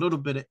bring a little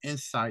bit of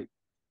insight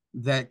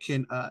that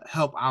can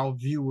help our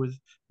viewers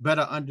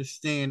better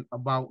understand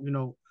about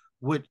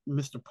what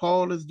Mr.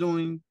 Paul is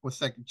doing for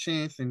Second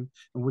Chance, and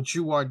what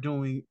you are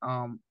doing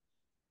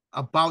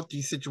about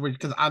these situations,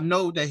 because I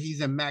know that he's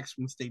in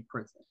maximum state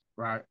prison,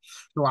 right?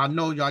 So I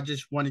know y'all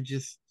just want to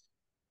just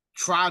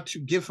try to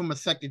give him a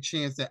second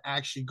chance to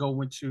actually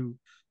go into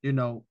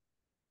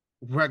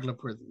regular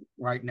prison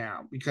right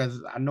now,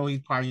 because I know he's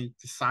probably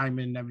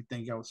assignment and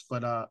everything else.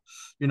 But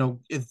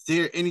is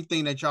there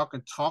anything that y'all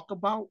can talk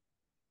about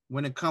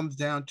when it comes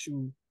down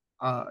to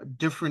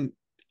different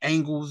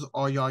angles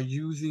are y'all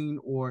using,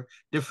 or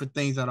different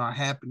things that are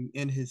happening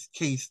in his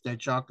case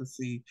that y'all can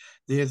see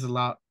there's a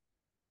lot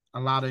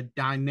of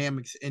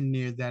dynamics in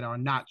there that are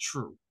not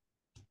true?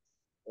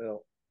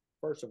 Well,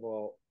 first of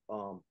all,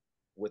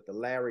 with the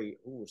Larry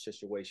Hoover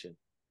situation,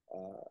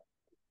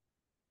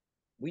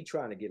 we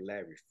trying to get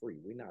Larry free.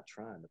 We're not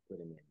trying to put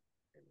him in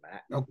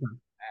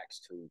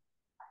max two.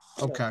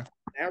 Okay.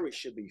 Larry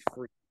should be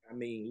free. I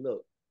mean,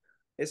 look,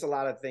 it's a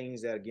lot of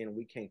things that, again,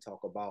 we can't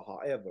talk about.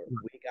 However,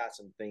 we got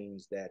some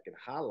things that can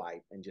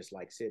highlight and, just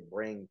like I said,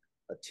 bring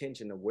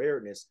attention,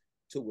 awareness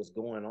to what's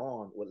going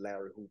on with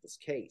Larry Hoover's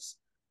case.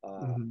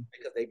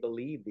 Because they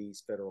believe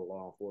these federal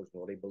law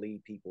enforcement, or they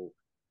believe people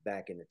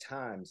back in the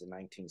times in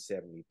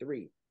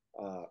 1973,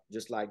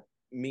 just like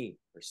me,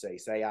 per se.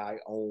 Say I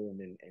own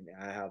and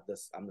I have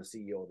this, I'm the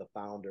CEO, the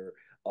founder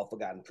of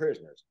Forgotten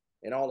Prisoners.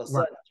 And all of a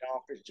sudden,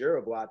 John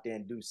Fitzgerald go out there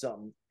and do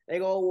something. They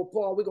go, oh, well,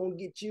 Paul, we're going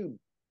to get you.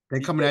 They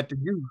coming after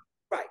you.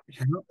 Right.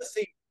 But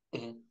see,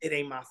 it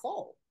ain't my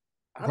fault.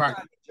 I'm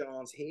not in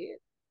John's head.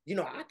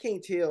 I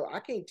can't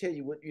tell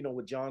you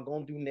what John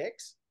gonna do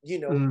next.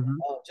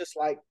 Just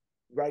like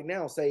right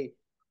now, say,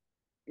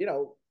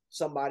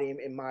 somebody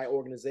in my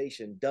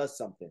organization does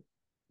something.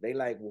 They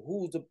like, well,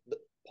 who's the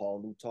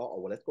Paul Nutall? Oh,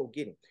 well, let's go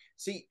get him.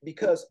 See,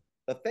 because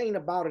the thing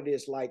about it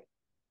is, like,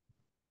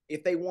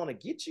 if they want to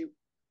get you,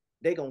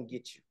 they gonna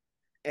get you.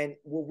 And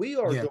what we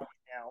are doing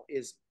now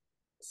is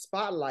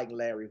spotlight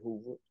Larry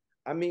Hoover.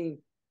 I mean,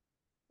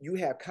 you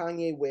have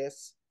Kanye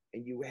West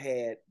and you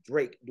had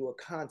Drake do a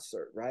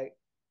concert, right?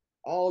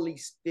 All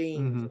these things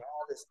and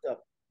all this stuff,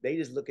 they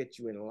just look at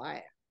you and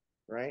laugh,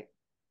 right?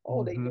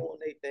 Oh, they doing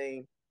their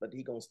thing, but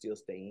he gonna still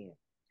stay in.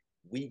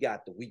 We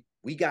got the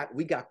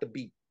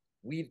beat.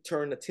 We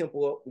turn the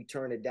tempo up, we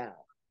turn it down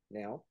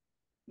now,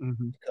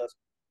 because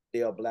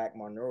they are Black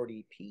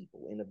minority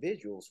people,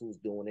 individuals who's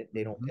doing it.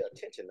 They don't pay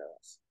attention to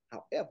us.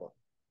 However,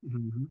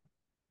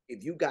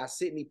 if you got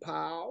Sidney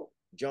Powell,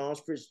 John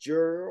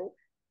Fitzgerald,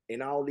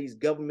 and all these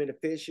government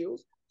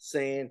officials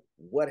saying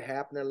what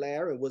happened to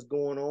Larry and what's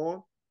going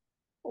on,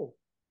 oh,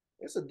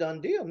 it's a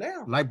done deal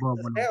now. Now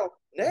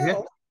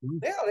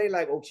they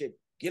like, oh shit,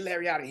 get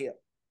Larry out of here.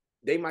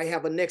 They might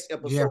have a next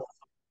episode.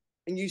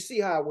 And you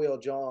see how well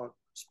John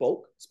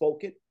spoke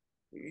it.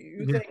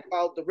 You think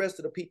about the rest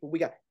of the people we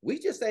got. We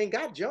just ain't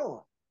got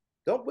John.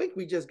 Don't think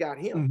we just got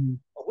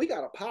him. But we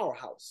got a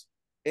powerhouse.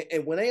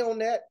 And when they on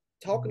that,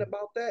 talking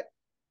about that,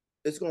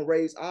 it's gonna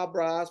raise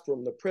eyebrows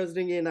from the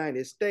president of the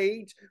United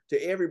States to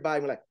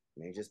everybody. We're like,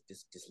 man, just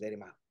let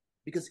him out,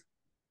 because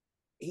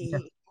he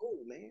cool,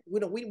 man.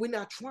 We're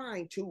not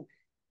trying to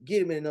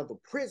get him in another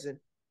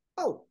prison.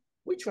 Oh,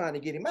 we're trying to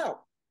get him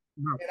out.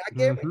 And I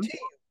guarantee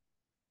you,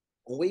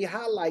 when we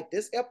highlight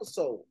this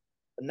episode,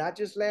 not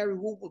just Larry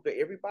Hoover, but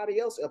everybody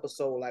else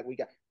episode, like we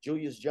got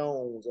Julius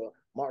Jones,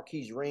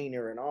 Marquise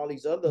Rayner, and all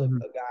these other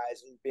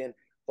guys who've been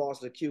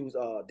falsely accused,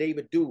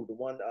 David Dew, the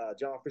one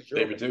John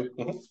Fitzgerald. David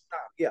Dew.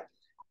 Yeah.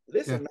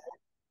 Listen, man,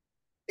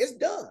 it's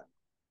done.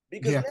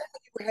 Because now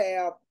you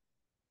have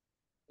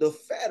the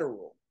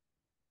federal,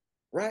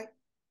 right?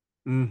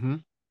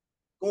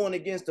 Going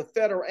against the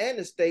federal and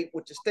the state,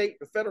 which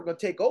the federal gonna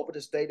take over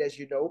the state, as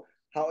you know.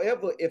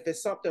 However, if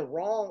it's something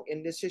wrong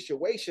in this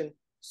situation,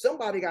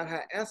 somebody got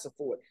to answer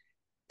for it.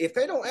 If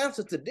they don't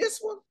answer to this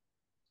one,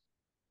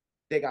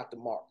 they got the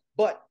mark.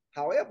 But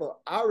However,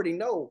 I already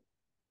know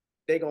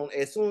they're going to,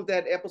 as soon as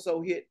that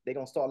episode hit, they're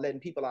going to start letting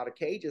people out of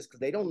cages because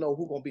they don't know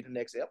who's going to be the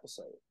next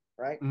episode,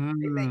 right?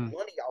 They make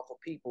money off of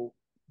people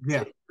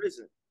in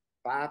prison.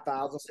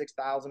 5,000,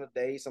 6,000 a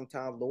day,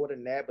 sometimes lower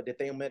than that. But if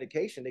they're on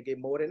medication, they get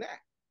more than that,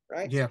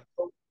 right? Yeah.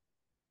 So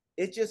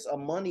it's just a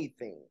money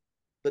thing.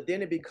 But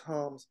then it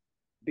becomes,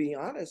 being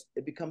honest,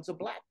 it becomes a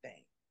black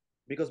thing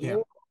because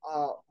more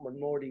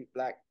minority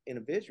black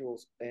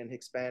individuals and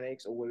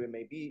Hispanics or whatever it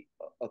may be,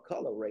 a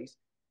color race,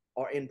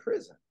 are in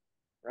prison,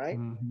 right?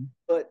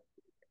 But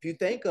if you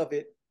think of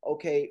it,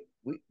 okay,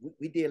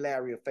 we did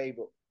Larry a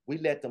favor. We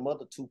let them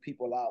other two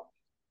people out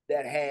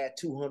that had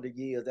 200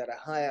 years, that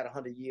had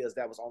 100 years,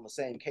 that was on the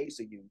same case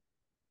of you.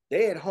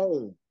 They at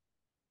home.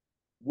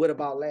 What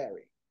about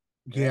Larry?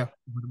 Yeah, right?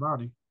 What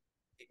about him?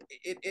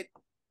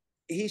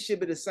 He should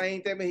be the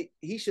same thing.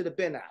 He should have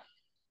been out.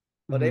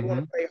 But they want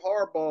to play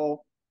hardball.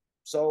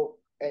 So,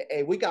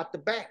 hey, we got the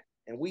bat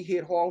and we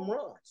hit home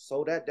runs.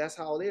 So that's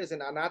how it is.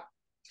 And I'm not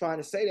trying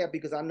to say that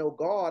because I know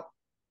God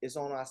is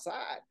on our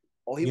side,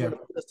 or he would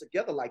have put us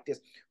together like this.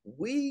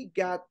 We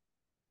the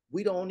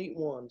only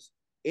ones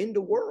in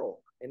the world,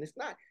 and it's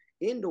not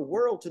in the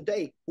world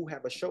today, who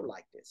have a show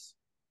like this,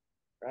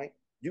 right?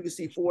 You can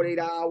see 48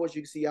 Hours,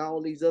 you can see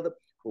all these other,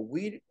 but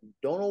we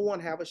don't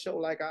want to have a show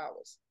like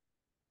ours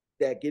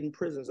that getting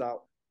prisons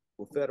out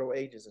with federal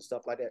agents and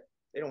stuff like that.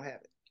 They don't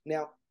have it.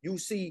 Now, you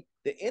see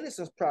the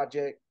Innocence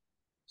Project,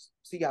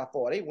 see how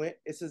far they went.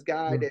 It's this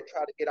guy that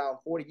tried to get out in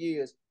 40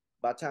 years.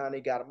 By the time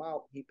they got him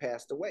out, he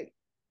passed away,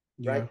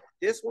 right?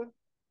 This one,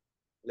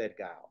 let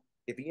go.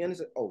 If he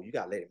innocent, you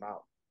got to let him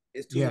out.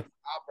 It's too many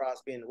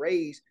eyebrows being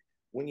raised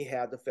when you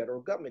have the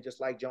federal government,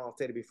 just like John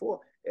said it before.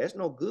 It's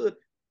no good.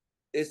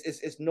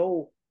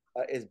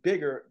 It's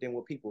bigger than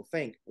what people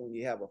think when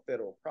you have a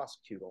federal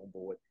prosecutor on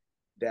board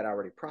that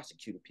already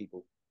prosecuted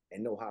people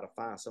and know how to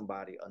find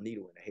somebody a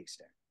needle in a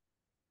haystack.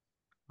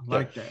 I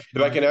like that.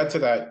 If I can add to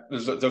that,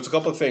 there's a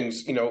couple of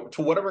things, to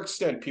whatever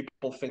extent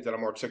people think that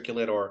I'm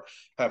articulate or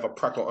have a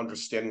practical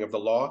understanding of the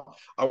law,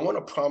 I want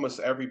to promise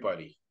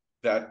everybody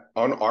that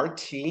on our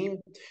team,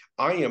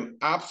 I am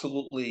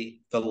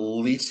absolutely the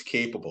least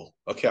capable.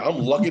 Okay, I'm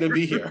lucky to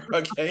be here.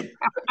 Okay,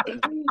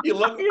 you're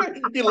lucky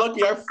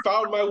I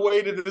found my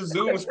way to the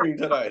Zoom screen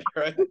tonight,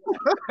 right?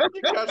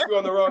 You catch me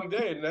on the wrong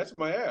day, and that's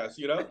my ass,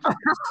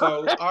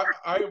 So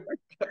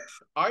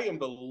I am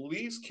the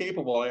least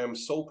capable. I am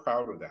so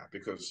proud of that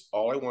because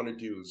all I want to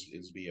do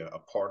is be a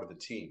part of the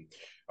team.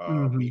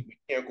 We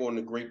can't go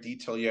into great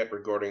detail yet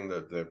regarding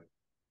the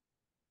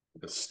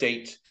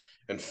state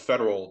and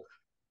federal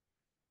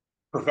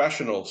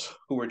professionals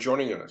who are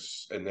joining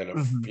us, and then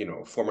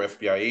former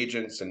FBI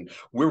agents, and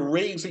we're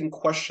raising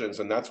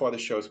questions, and that's why the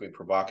show is being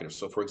provocative.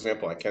 So, for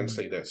example, I can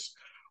say this: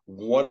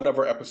 one of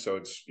our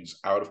episodes is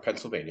out of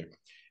Pennsylvania,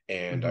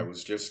 and I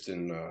was just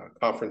in a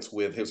conference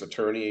with his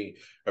attorney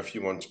a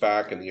few months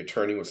back, and the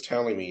attorney was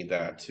telling me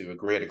that to a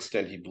great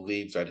extent he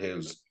believes that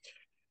his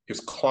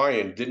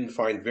client didn't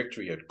find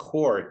victory at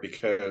court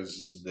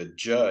because the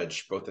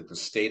judge, both at the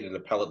state and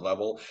appellate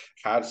level,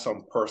 had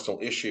some personal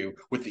issue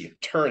with the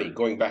attorney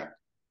going back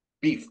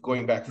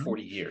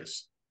 40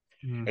 years.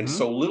 And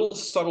so little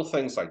subtle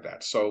things like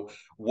that. So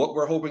what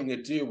we're hoping to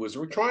do is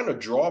we're trying to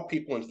draw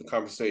people into the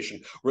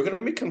conversation. We're going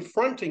to be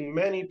confronting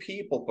many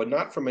people, but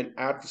not from an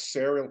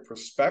adversarial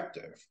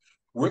perspective.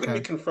 We're going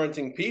to be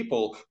confronting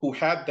people who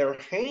had their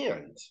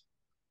hand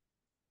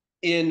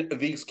in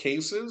these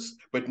cases,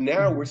 but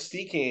now we're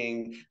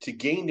seeking to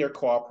gain their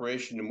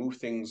cooperation to move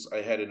things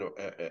ahead in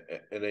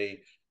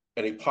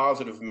a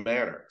positive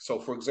manner. So,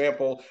 for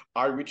example,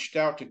 I reached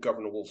out to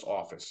Governor Wolf's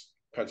office,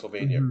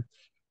 Pennsylvania. Of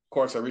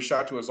course, I reached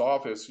out to his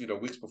office,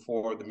 weeks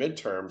before the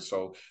midterm,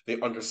 so they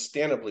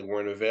understandably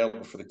weren't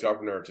available for the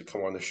governor to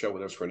come on the show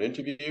with us for an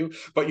interview.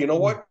 But you know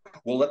what?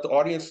 We'll let the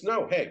audience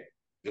know, hey,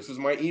 this is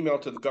my email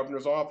to the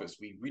governor's office.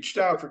 We reached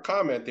out for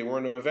comment. They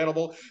weren't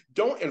available.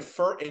 Don't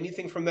infer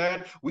anything from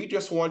that. We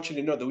just want you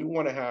to know that we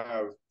want to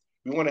have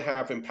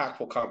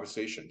impactful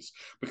conversations,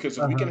 because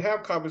if we can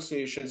have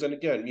conversations, and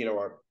again,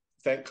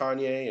 thank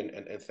Kanye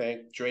and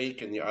thank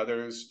Drake and the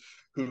others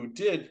who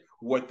did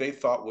what they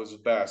thought was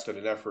best in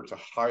an effort to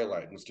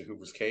highlight Mr.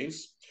 Hoover's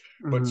case,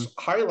 but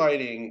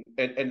highlighting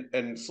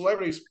and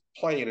celebrities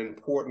play an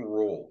important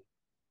role.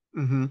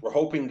 We're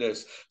hoping to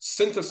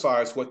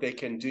synthesize what they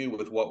can do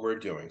with what we're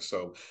doing.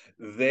 So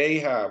they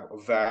have a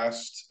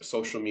vast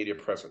social media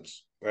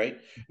presence, right?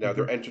 Now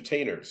they're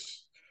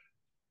entertainers.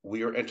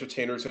 We are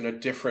entertainers in a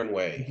different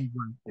way.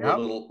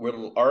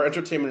 Our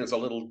entertainment is a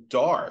little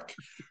dark.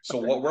 So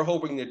what we're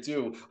hoping to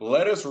do,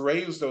 let us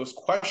raise those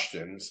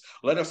questions.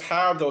 Let us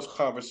have those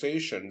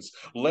conversations.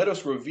 Let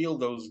us reveal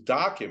those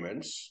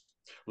documents.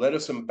 Let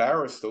us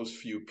embarrass those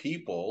few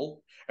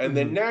people. And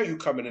then now you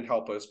come in and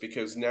help us,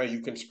 because now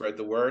you can spread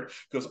the word.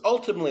 Because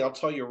ultimately, I'll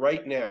tell you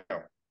right now,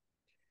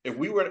 if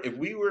we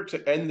were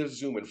to end the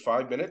Zoom in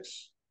 5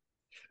 minutes,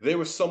 there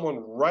was someone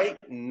right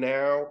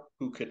now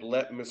who could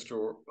let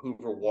Mr.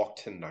 Hoover walk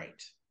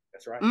tonight.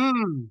 That's right.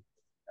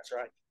 That's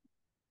right.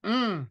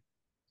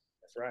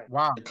 That's right.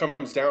 Wow. It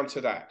comes down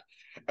to that.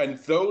 And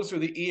those are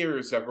the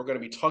ears that we're going to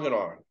be tugging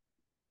on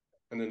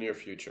in the near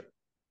future.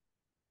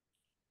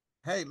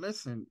 Hey,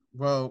 listen.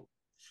 Well,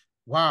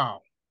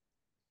 wow.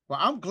 Well,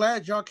 I'm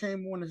glad y'all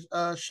came on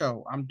the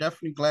show. I'm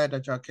definitely glad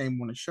that y'all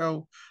came on the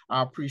show.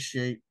 I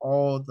appreciate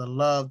all the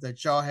love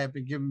that y'all have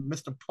been giving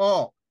Mr.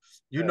 Paul.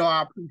 You know,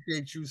 I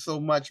appreciate you so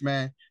much,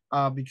 man.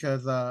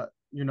 Because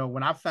you know,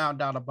 when I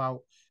found out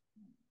about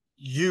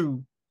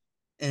you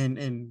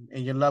and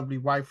your lovely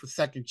wife for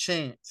Second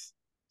Chance,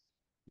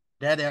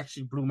 that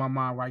actually blew my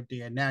mind right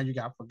there. Now you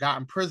got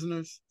Forgotten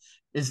Prisoners.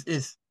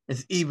 It's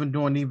even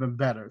doing even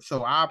better.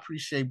 So I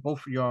appreciate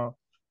both of y'all,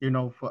 you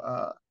know,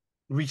 for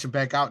reaching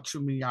back out to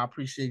me. I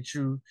appreciate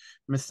you,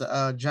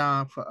 Mr.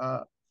 John,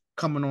 for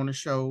coming on the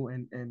show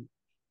and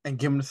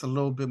giving us a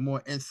little bit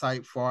more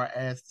insight far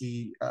as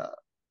the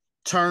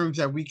terms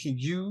that we can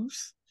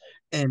use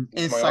and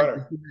It's my insight honor.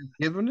 that you've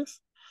given us.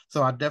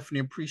 So I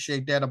definitely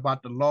appreciate that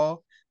about the law.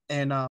 And